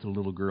over with the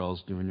little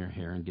girls doing their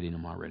hair and getting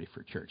them all ready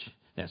for church.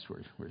 That's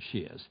where she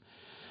is.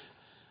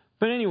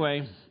 But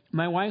anyway,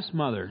 my wife's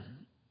mother,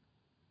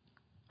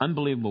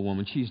 unbelievable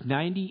woman. She's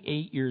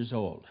 98 years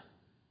old.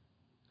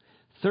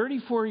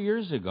 34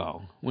 years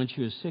ago, when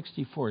she was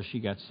 64, she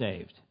got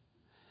saved.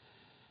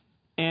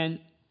 And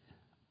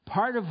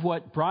part of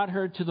what brought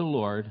her to the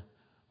Lord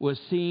was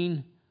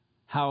seeing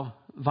how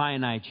Vi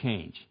and I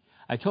change.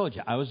 I told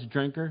you, I was a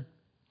drinker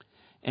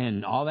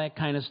and all that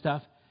kind of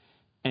stuff.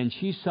 And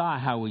she saw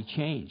how we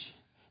changed.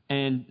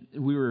 And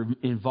we were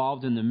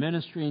involved in the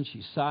ministry, and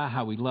she saw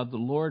how we loved the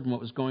Lord and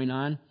what was going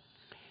on.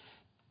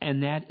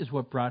 And that is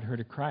what brought her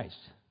to Christ.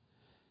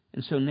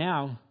 And so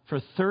now,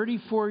 for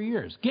 34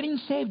 years, getting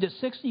saved at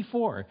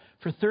 64,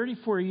 for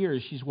 34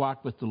 years, she's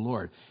walked with the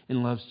Lord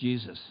and loves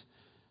Jesus.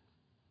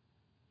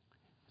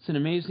 It's an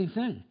amazing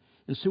thing.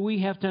 And so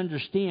we have to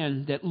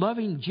understand that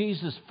loving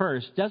Jesus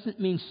first doesn't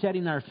mean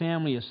setting our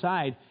family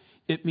aside.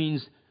 It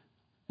means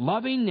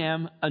loving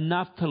them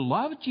enough to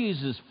love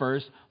Jesus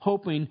first,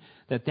 hoping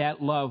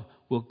that love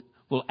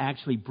will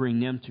actually bring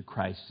them to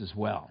Christ as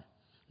well.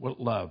 What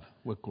love,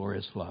 what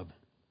glorious love.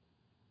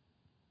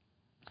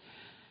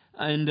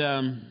 And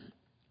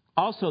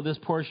also this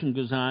portion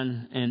goes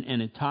on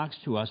and it talks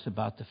to us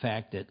about the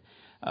fact that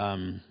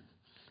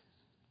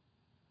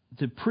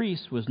the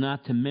priest was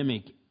not to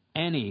mimic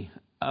any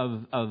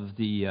of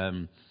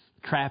the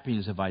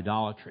trappings of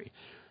idolatry.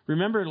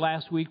 Remember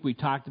last week we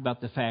talked about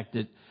the fact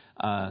that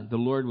the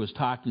Lord was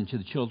talking to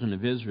the children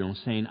of Israel and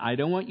saying, I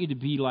don't want you to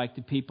be like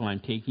the people I'm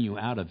taking you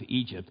out of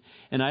Egypt.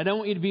 And I don't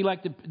want you to be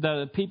like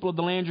the people of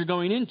the land you're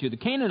going into, the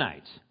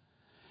Canaanites.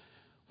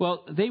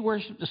 Well, they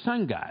worship the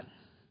sun god.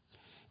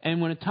 And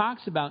when it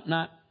talks about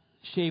not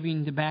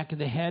shaving the back of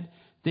the head,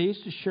 they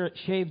used to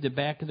shave the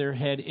back of their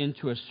head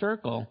into a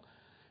circle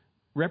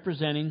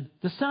representing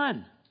the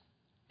sun.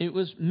 It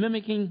was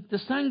mimicking the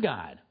sun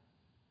god.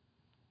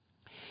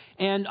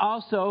 And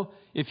also,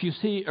 if you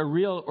see a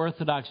real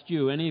Orthodox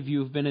Jew, any of you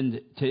who've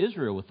been to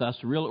Israel with us,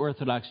 a real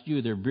Orthodox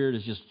Jew, their beard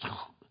is just,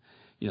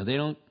 they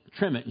don't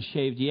trim it and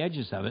shave the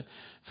edges of it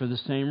for the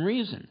same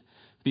reason.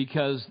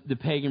 Because the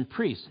pagan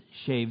priests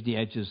shaved the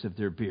edges of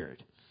their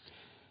beard.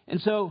 And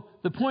so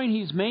the point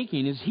he's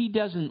making is he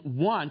doesn't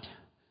want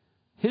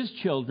his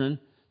children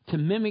to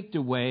mimic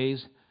the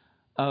ways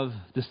of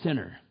the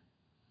sinner,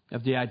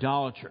 of the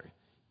idolater.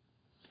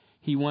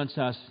 He wants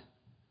us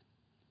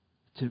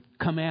to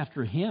come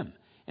after him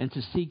and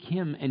to seek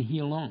him and he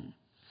alone.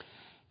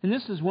 And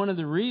this is one of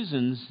the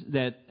reasons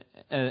that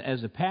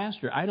as a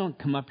pastor, I don't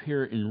come up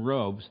here in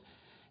robes.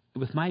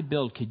 With my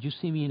build, could you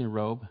see me in a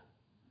robe?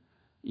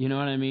 You know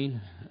what I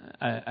mean?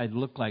 I'd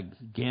look like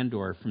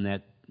Gandor from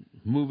that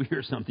movie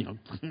or something.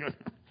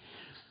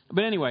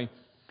 But anyway,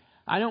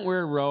 I don't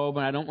wear a robe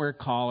and I don't wear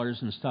collars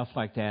and stuff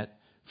like that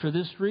for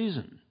this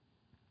reason.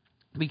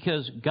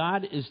 Because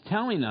God is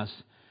telling us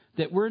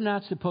that we're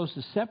not supposed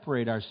to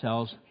separate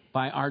ourselves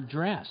by our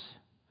dress.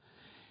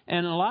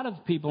 And a lot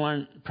of people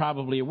aren't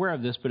probably aware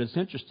of this, but it's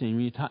interesting.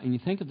 When you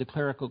think of the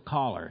clerical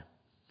collar,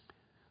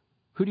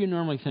 who do you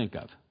normally think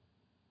of?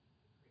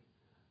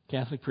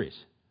 Catholic priests.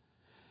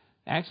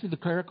 Actually, the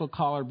clerical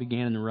collar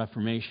began in the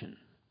Reformation.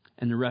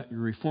 And the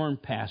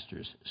Reformed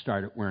pastors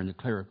started wearing the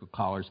clerical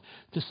collars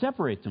to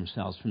separate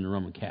themselves from the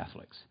Roman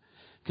Catholics.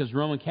 Because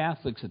Roman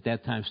Catholics at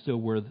that time still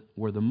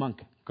wore the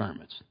monk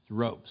garments, the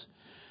robes.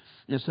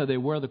 And so they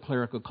wore the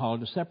clerical collar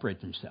to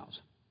separate themselves.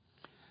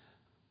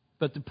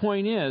 But the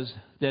point is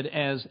that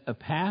as a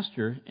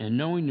pastor and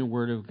knowing the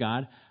Word of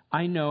God,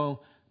 I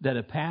know that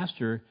a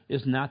pastor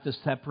is not to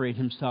separate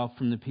himself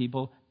from the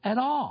people at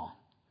all.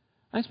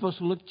 I'm supposed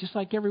to look just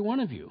like every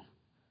one of you,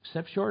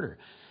 except shorter.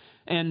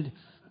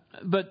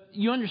 But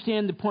you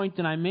understand the point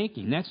that I'm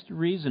making. That's the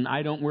reason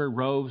I don't wear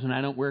robes and I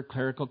don't wear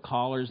clerical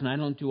collars and I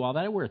don't do all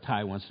that. I wear a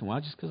tie once in a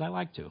while just because I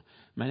like to.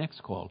 My neck's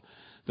cold.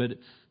 But,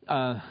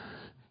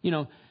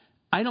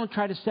 I don't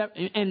try to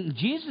separate. And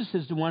Jesus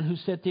is the one who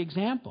set the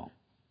example.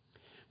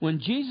 When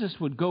Jesus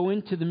would go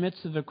into the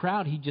midst of a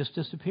crowd, he just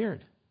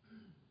disappeared.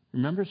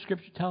 Remember,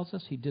 Scripture tells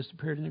us he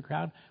disappeared in the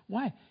crowd.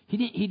 Why?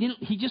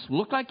 He just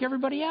looked like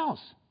everybody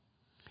else.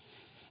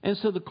 And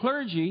so the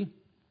clergy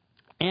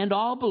and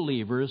all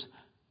believers,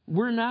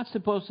 we're not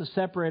supposed to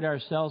separate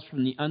ourselves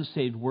from the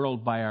unsaved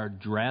world by our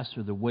dress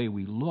or the way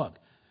we look,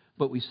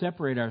 but we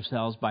separate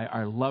ourselves by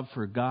our love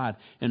for God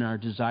and our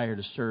desire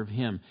to serve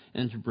him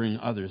and to bring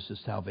others to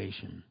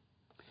salvation.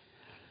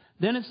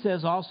 Then it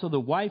says also the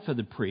wife of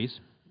the priest,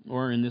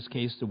 or in this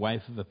case the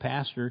wife of a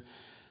pastor,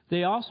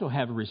 they also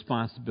have a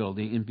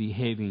responsibility in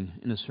behaving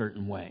in a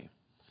certain way.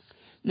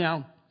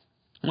 Now,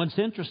 what's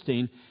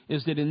interesting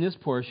is that in this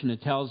portion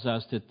it tells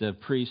us that the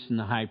priest and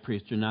the high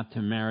priest are not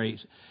to marry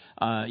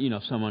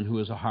someone who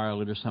is a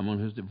harlot or someone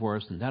who's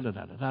divorced and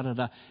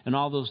da-da-da-da-da-da, and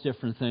all those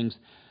different things.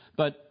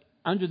 But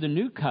under the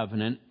new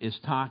covenant is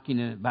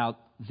talking about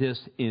this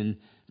in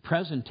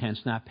present tense,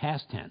 not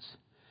past tense.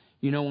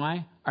 You know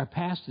why? Our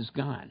past is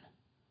gone.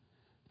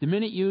 The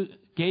minute you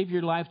gave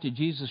your life to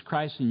Jesus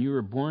Christ and you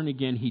were born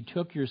again, He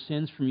took your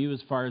sins from you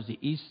as far as the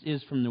east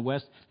is from the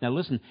west. Now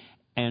listen,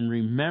 and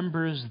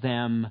remembers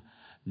them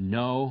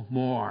no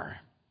more.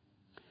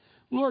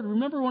 Lord,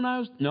 remember when I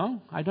was...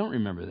 No, I don't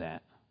remember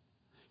that.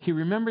 He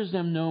remembers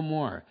them no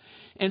more.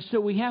 And so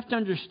we have to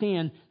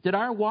understand that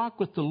our walk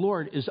with the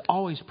Lord is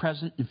always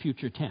present in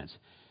future tense.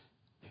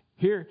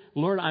 Here,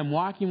 Lord, I'm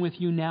walking with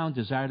you now and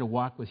desire to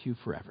walk with you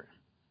forever.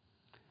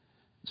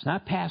 It's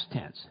not past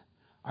tense.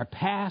 Our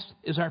past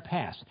is our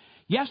past.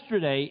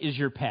 Yesterday is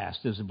your past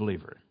as a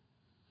believer.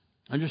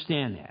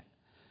 Understand that.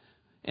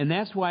 And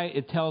that's why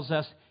it tells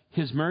us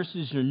His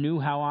mercies are new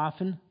how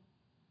often?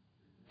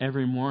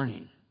 Every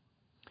morning.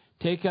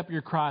 Take up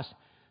your cross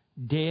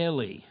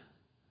daily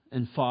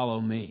and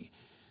follow me.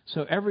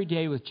 So every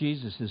day with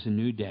Jesus is a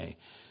new day.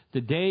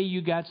 The day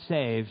you got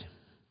saved,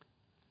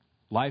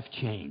 life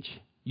changed.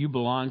 You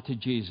belong to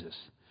Jesus.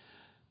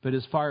 But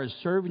as far as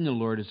serving the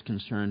Lord is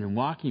concerned and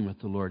walking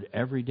with the Lord,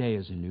 every day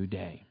is a new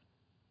day.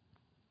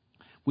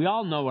 We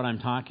all know what I'm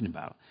talking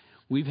about.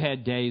 We've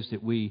had days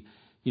that we,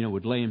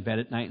 would lay in bed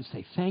at night and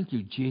say, thank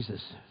you,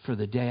 Jesus, for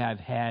the day I've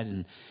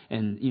had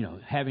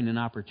and having an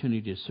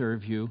opportunity to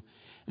serve you.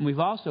 And we've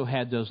also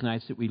had those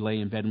nights that we lay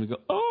in bed and we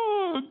go,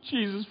 oh,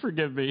 Jesus,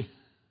 forgive me.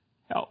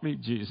 Help me,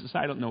 Jesus.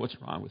 I don't know what's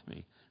wrong with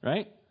me,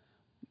 right?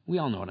 We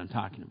all know what I'm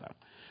talking about.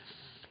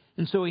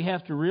 And so we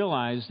have to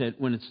realize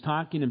that when it's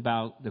talking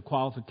about the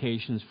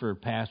qualifications for a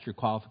pastor,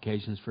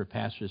 qualifications for a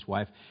pastor's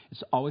wife,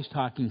 it's always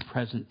talking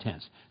present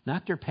tense,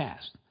 not their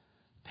past.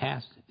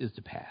 Past is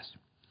the past.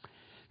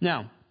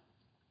 Now,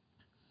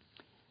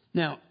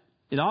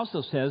 it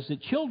also says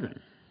that children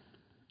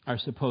are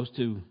supposed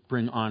to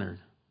bring honor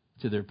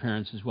to their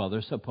parents as well.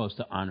 They're supposed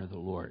to honor the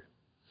Lord.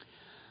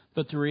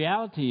 But the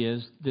reality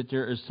is that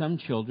there are some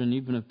children,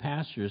 even of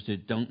pastors,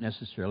 that don't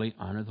necessarily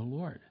honor the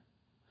Lord.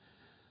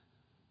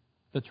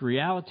 But the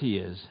reality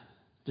is,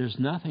 there's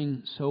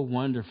nothing so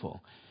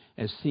wonderful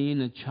as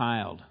seeing a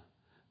child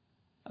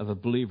of a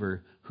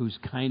believer who's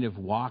kind of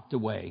walked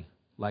away,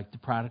 like the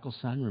prodigal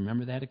son.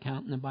 Remember that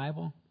account in the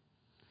Bible?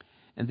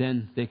 And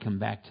then they come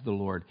back to the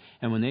Lord.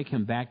 And when they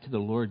come back to the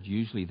Lord,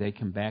 usually they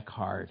come back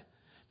hard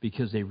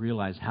because they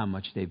realize how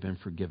much they've been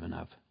forgiven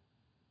of.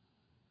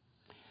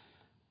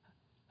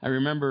 I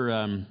remember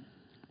a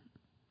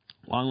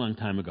long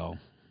time ago,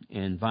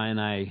 and Vi and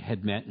I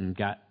had met and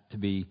got to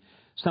be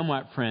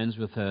somewhat friends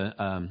with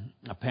a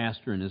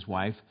pastor and his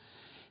wife,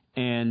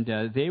 and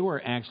they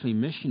were actually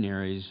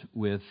missionaries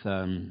with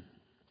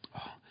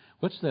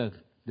what's the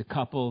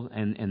couple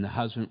and the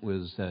husband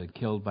was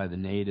killed by the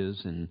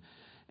natives, and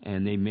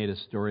they made a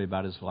story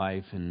about his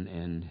life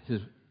and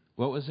his,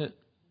 what was it?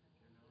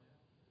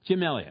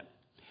 Jim Elliot.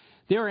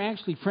 They were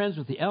actually friends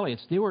with the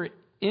Elliots. They were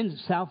in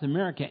South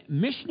America,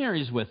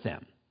 missionaries with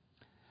them.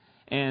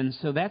 And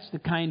so that's the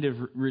kind of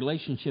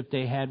relationship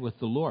they had with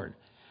the Lord.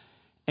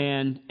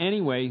 And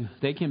anyway,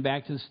 they came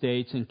back to the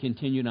States and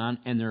continued on,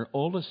 and their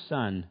oldest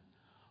son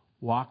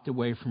walked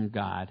away from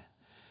God.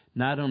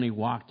 Not only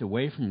walked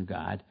away from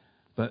God,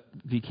 but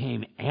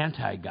became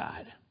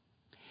anti-God.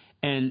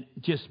 And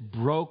just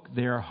broke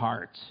their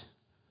hearts.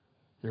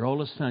 Their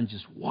oldest son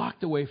just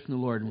walked away from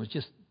the Lord and was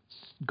just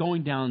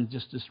going down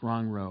just this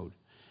wrong road.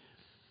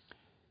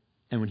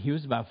 And when he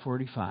was about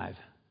 45,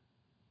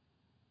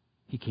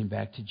 he came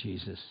back to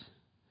Jesus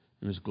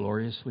and was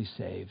gloriously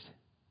saved.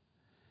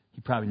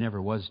 He probably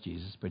never was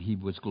Jesus, but he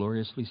was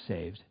gloriously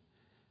saved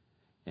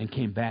and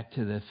came back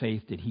to the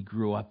faith that he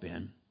grew up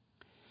in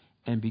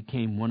and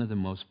became one of the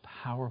most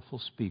powerful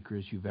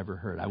speakers you've ever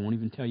heard. I won't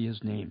even tell you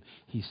his name.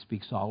 He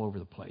speaks all over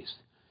the place,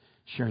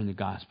 sharing the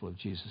gospel of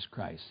Jesus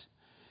Christ.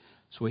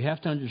 So we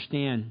have to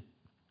understand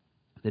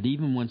that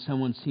even when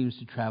someone seems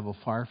to travel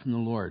far from the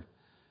Lord,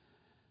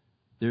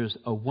 there's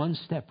a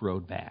one-step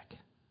road back.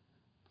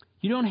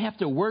 You don't have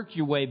to work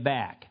your way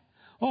back.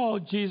 Oh,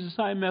 Jesus,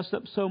 I messed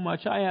up so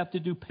much. I have to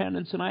do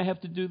penance and I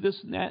have to do this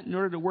and that in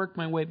order to work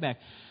my way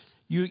back.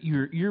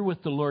 You're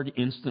with the Lord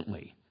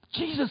instantly.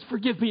 Jesus,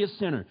 forgive me, a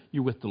sinner.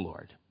 You're with the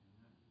Lord.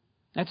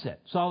 That's it.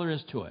 That's all there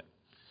is to it.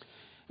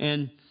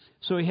 And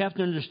so we have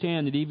to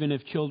understand that even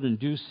if children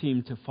do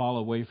seem to fall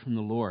away from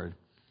the Lord,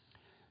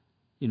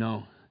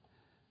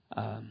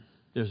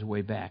 there's a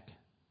way back.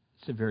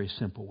 It's a very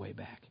simple way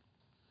back.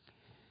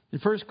 In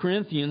 1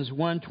 Corinthians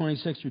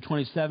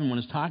 1:26-27, when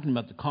it's talking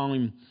about the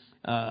calling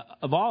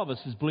of all of us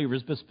as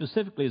believers, but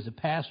specifically as a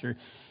pastor,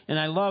 and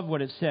I love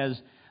what it says,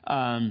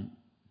 and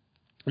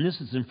this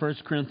is in 1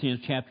 Corinthians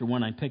chapter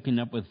 1, I'm picking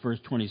up with verse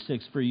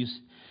 26, For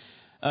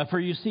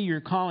you see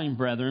your calling,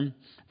 brethren,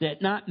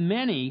 that not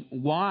many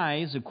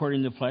wise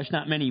according to the flesh,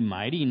 not many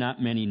mighty, not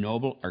many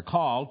noble are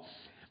called,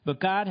 but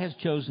God has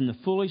chosen the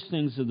foolish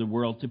things of the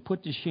world to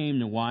put to shame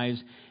the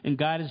wise, and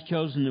God has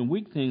chosen the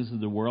weak things of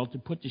the world to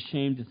put to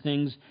shame the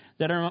things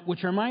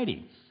which are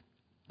mighty.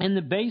 And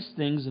the base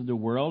things of the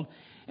world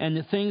and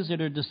the things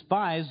that are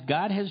despised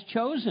God has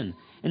chosen,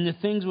 and the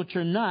things which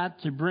are not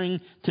to bring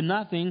to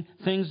nothing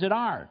things that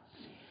are,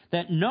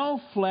 that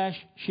no flesh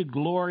should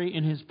glory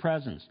in his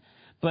presence.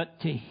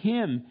 But to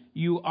him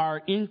you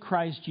are in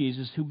Christ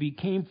Jesus, who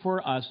became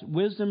for us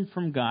wisdom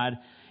from God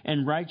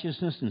and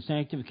righteousness and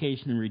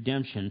sanctification and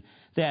redemption,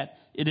 that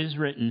it is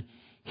written,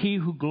 he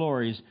who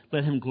glories,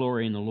 let him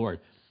glory in the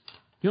Lord.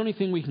 The only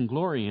thing we can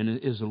glory in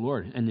is the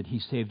Lord, and that he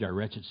saved our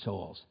wretched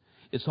souls.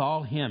 It's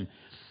all him.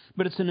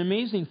 But it's an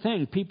amazing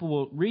thing. People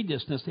will read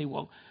this and they'll say,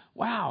 well,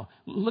 wow,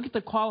 look at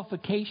the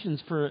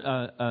qualifications for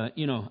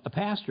a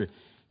pastor.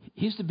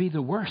 He's to be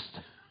the worst.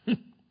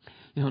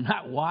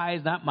 Not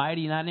wise, not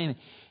mighty, not anything.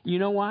 You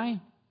know why?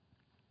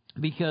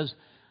 Because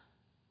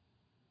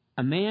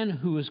a man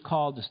who is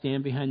called to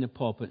stand behind the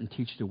pulpit and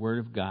teach the Word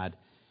of God,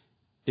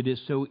 it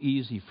is so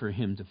easy for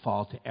him to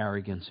fall to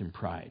arrogance and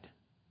pride.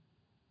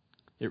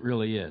 It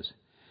really is.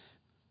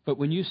 But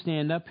when you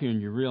stand up here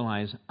and you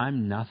realize,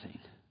 I'm nothing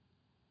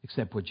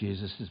except what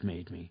Jesus has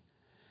made me.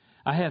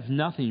 I have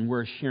nothing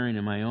worth sharing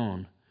in my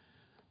own,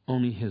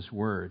 only his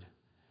Word.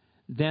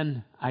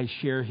 Then I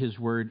share his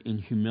Word in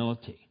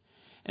humility.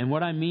 And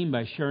what I mean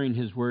by sharing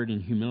his Word in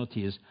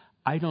humility is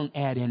I don't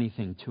add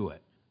anything to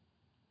it.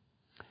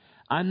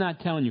 I'm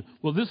not telling you,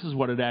 well, this is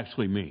what it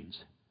actually means.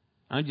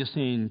 I'm just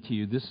saying to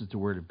you, this is the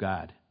Word of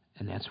God,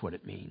 and that's what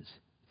it means,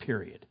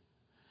 period.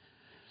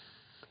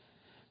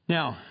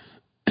 Now,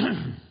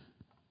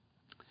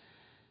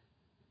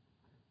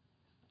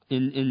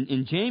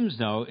 in James,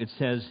 though, it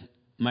says,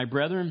 my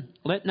brethren,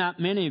 let not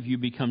many of you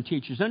become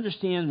teachers.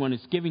 Understand when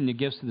it's giving the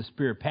gifts of the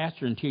Spirit,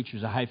 pastor and teacher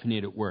is a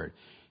hyphenated word.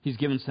 He's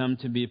given some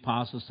to be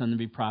apostles, some to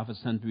be prophets,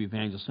 some to be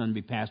evangelists, some to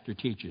be pastor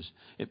teachers.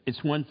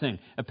 It's one thing.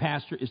 A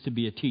pastor is to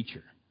be a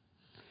teacher.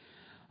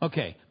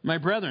 Okay, my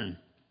brethren,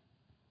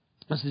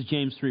 this is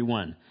James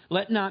 3:1.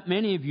 Let not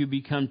many of you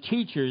become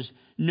teachers,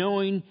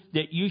 knowing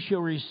that you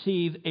shall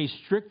receive a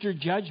stricter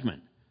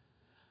judgment.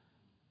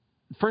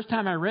 First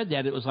time I read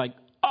that, it was like,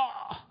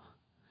 oh,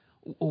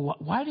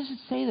 why does it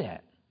say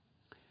that?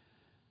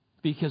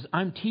 Because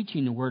I'm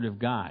teaching the Word of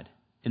God.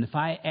 And if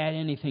I add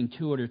anything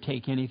to it or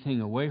take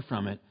anything away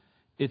from it,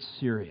 it's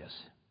serious.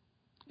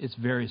 It's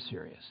very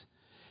serious.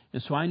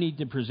 And so I need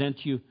to present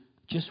to you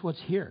just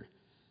what's here,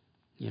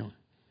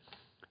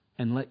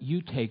 and let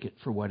you take it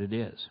for what it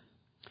is.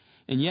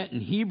 And yet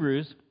in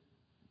Hebrews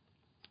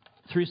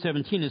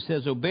 3:17 it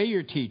says, obey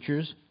your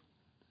teachers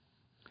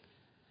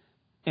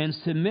and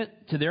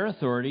submit to their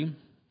authority.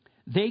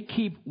 They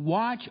keep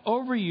watch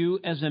over you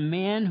as a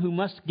man who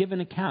must give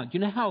an account. You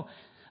know how,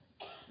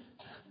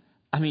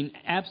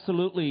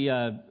 absolutely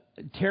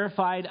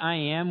terrified I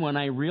am when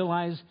I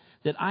realize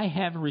that I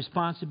have a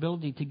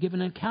responsibility to give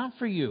an account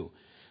for you.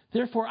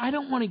 Therefore, I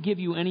don't want to give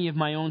you any of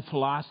my own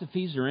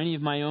philosophies or any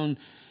of my own,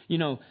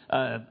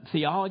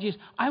 theologies.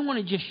 I want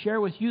to just share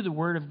with you the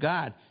Word of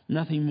God.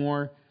 Nothing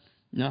more,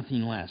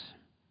 nothing less.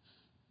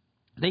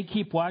 They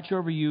keep watch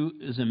over you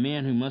as a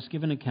man who must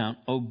give an account.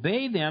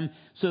 Obey them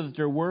so that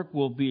their work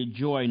will be a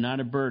joy,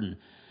 not a burden.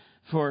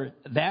 For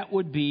that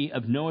would be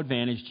of no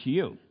advantage to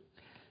you.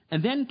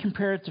 And then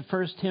compare it to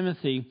 1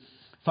 Timothy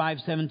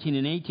 5:17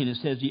 and 18. It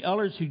says, the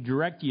elders who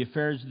direct the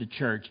affairs of the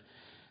church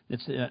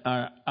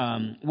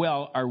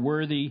are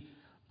worthy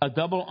a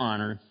double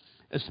honor,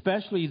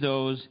 especially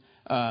those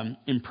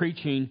in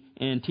preaching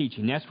and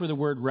teaching. That's where the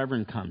word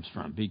reverend comes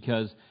from,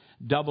 because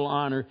double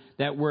honor,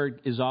 that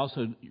word is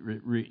also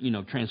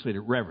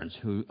translated reverence,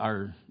 who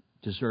are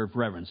deserve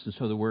reverence. And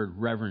so the word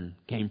reverend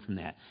came from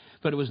that.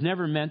 But it was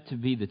never meant to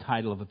be the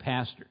title of a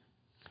pastor.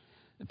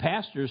 The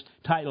pastor's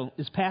title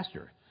is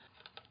pastor.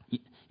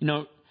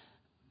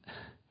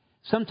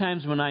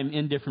 Sometimes when I'm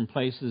in different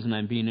places and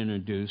I'm being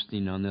introduced,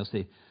 and they'll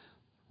say,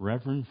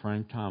 Reverend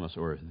Frank Thomas,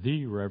 or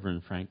the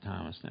Reverend Frank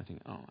Thomas. And I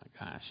think, oh my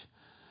gosh.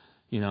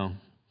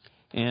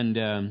 And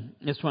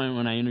that's why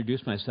when I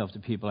introduce myself to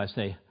people, I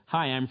say,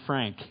 hi, I'm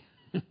Frank.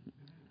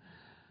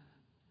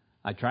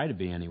 I try to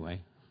be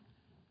anyway.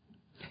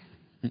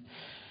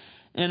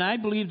 And I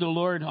believe the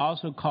Lord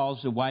also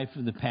calls the wife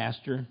of the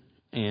pastor.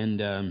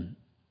 And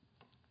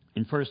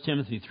in 1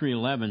 Timothy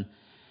 3:11,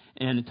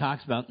 and it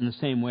talks about in the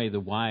same way the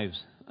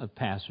wives of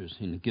pastors,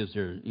 and it gives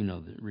their,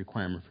 the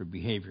requirement for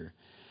behavior.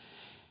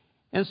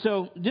 And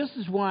so this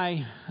is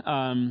why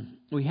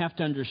we have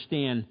to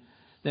understand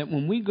that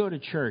when we go to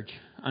church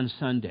on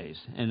Sundays,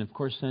 and of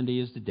course Sunday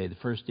is the day, the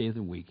first day of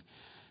the week.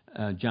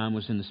 John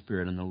was in the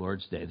Spirit on the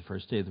Lord's Day, the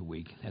first day of the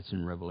week. That's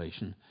in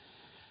Revelation.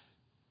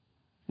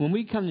 When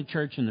we come to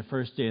church on the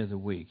first day of the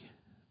week,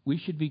 we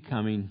should be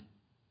coming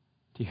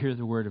to hear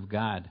the Word of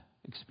God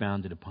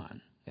expounded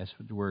upon. That's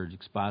what the word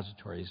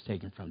expository is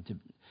taken from, to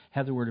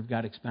have the Word of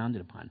God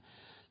expounded upon.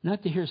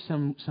 Not to hear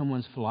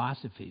someone's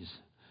philosophies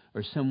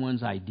or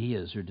someone's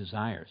ideas or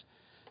desires.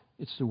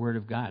 It's the Word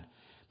of God.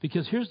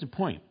 Because here's the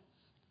point.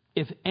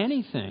 If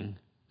anything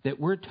that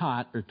we're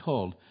taught or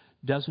told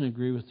doesn't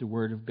agree with the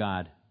Word of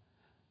God,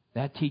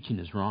 that teaching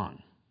is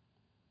wrong.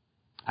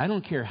 I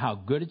don't care how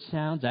good it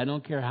sounds. I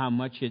don't care how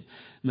much it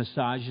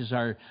massages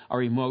our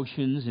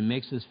emotions and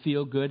makes us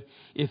feel good.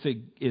 If it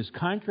is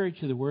contrary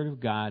to the Word of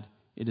God,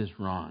 it is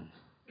wrong.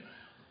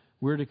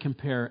 We're to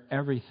compare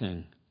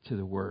everything to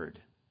the Word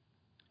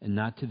and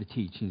not to the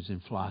teachings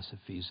and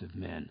philosophies of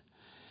men.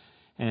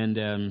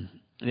 And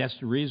That's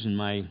the reason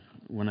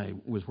when I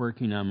was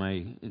working on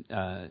my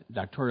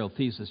doctoral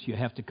thesis, you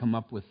have to come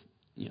up with,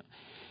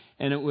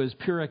 and it was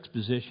pure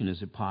exposition.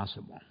 Is it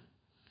possible?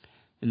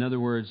 In other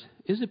words,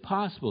 is it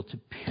possible to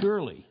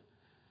purely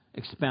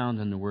expound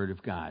on the Word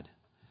of God?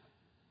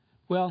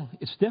 Well,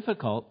 it's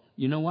difficult.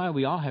 You know why?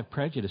 We all have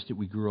prejudice that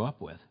we grew up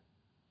with.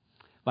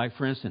 Like,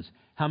 for instance,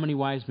 how many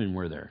wise men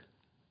were there?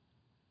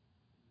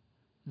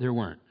 There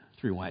weren't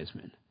 3 wise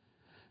men.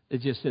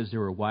 It just says there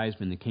were wise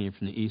men that came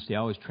from the east. They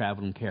always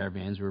traveled in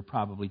caravans. There were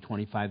probably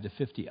 25 to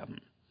 50 of them.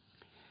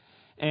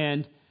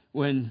 And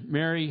when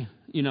Mary,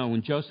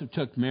 when Joseph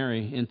took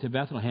Mary into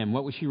Bethlehem,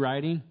 what was she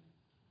riding?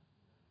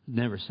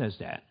 Never says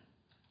that.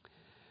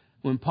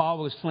 When Paul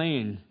was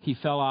slain, he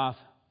fell off.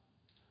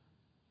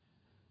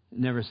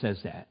 Never says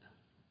that.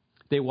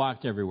 They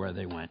walked everywhere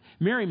they went.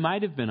 Mary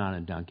might have been on a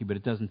donkey, but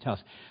it doesn't tell us.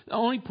 The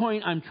only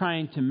point I'm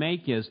trying to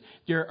make is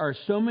there are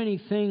so many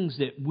things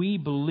that we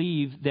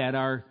believe that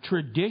are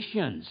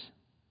traditions.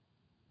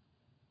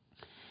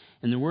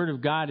 And the Word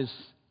of God is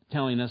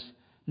telling us,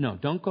 no,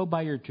 don't go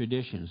by your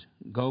traditions.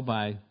 Go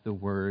by the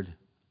Word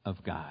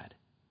of God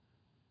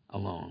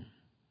alone.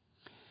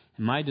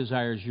 And my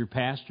desire as your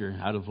pastor,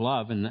 out of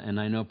love, and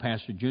I know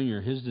Pastor Junior,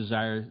 his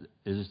desire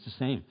is the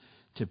same,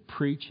 to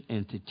preach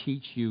and to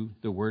teach you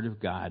the Word of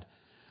God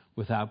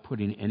without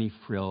putting any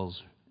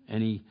frills,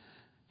 any,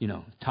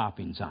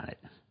 toppings on it.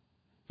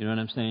 You know what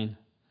I'm saying?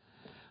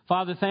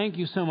 Father, thank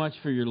you so much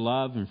for your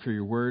love and for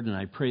your word, and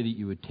I pray that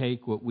you would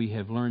take what we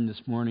have learned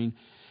this morning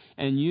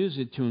and use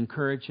it to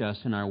encourage us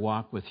in our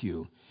walk with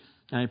you.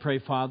 And I pray,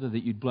 Father,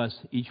 that you'd bless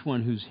each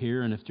one who's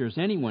here, and if there's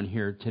anyone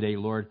here today,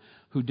 Lord,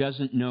 who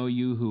doesn't know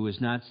you, who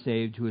is not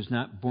saved, who is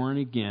not born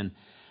again,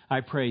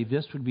 I pray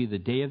this would be the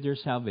day of their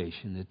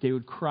salvation, that they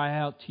would cry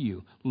out to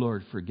you,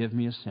 Lord, forgive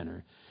me a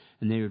sinner,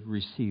 and they would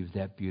receive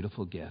that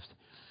beautiful gift.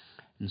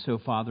 And so,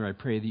 Father, I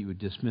pray that you would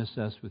dismiss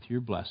us with your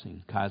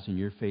blessing, causing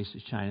your face to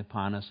shine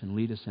upon us and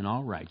lead us in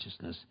all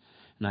righteousness.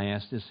 And I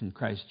ask this in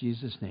Christ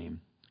Jesus'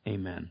 name.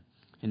 Amen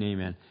and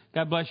amen.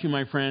 God bless you,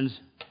 my friends.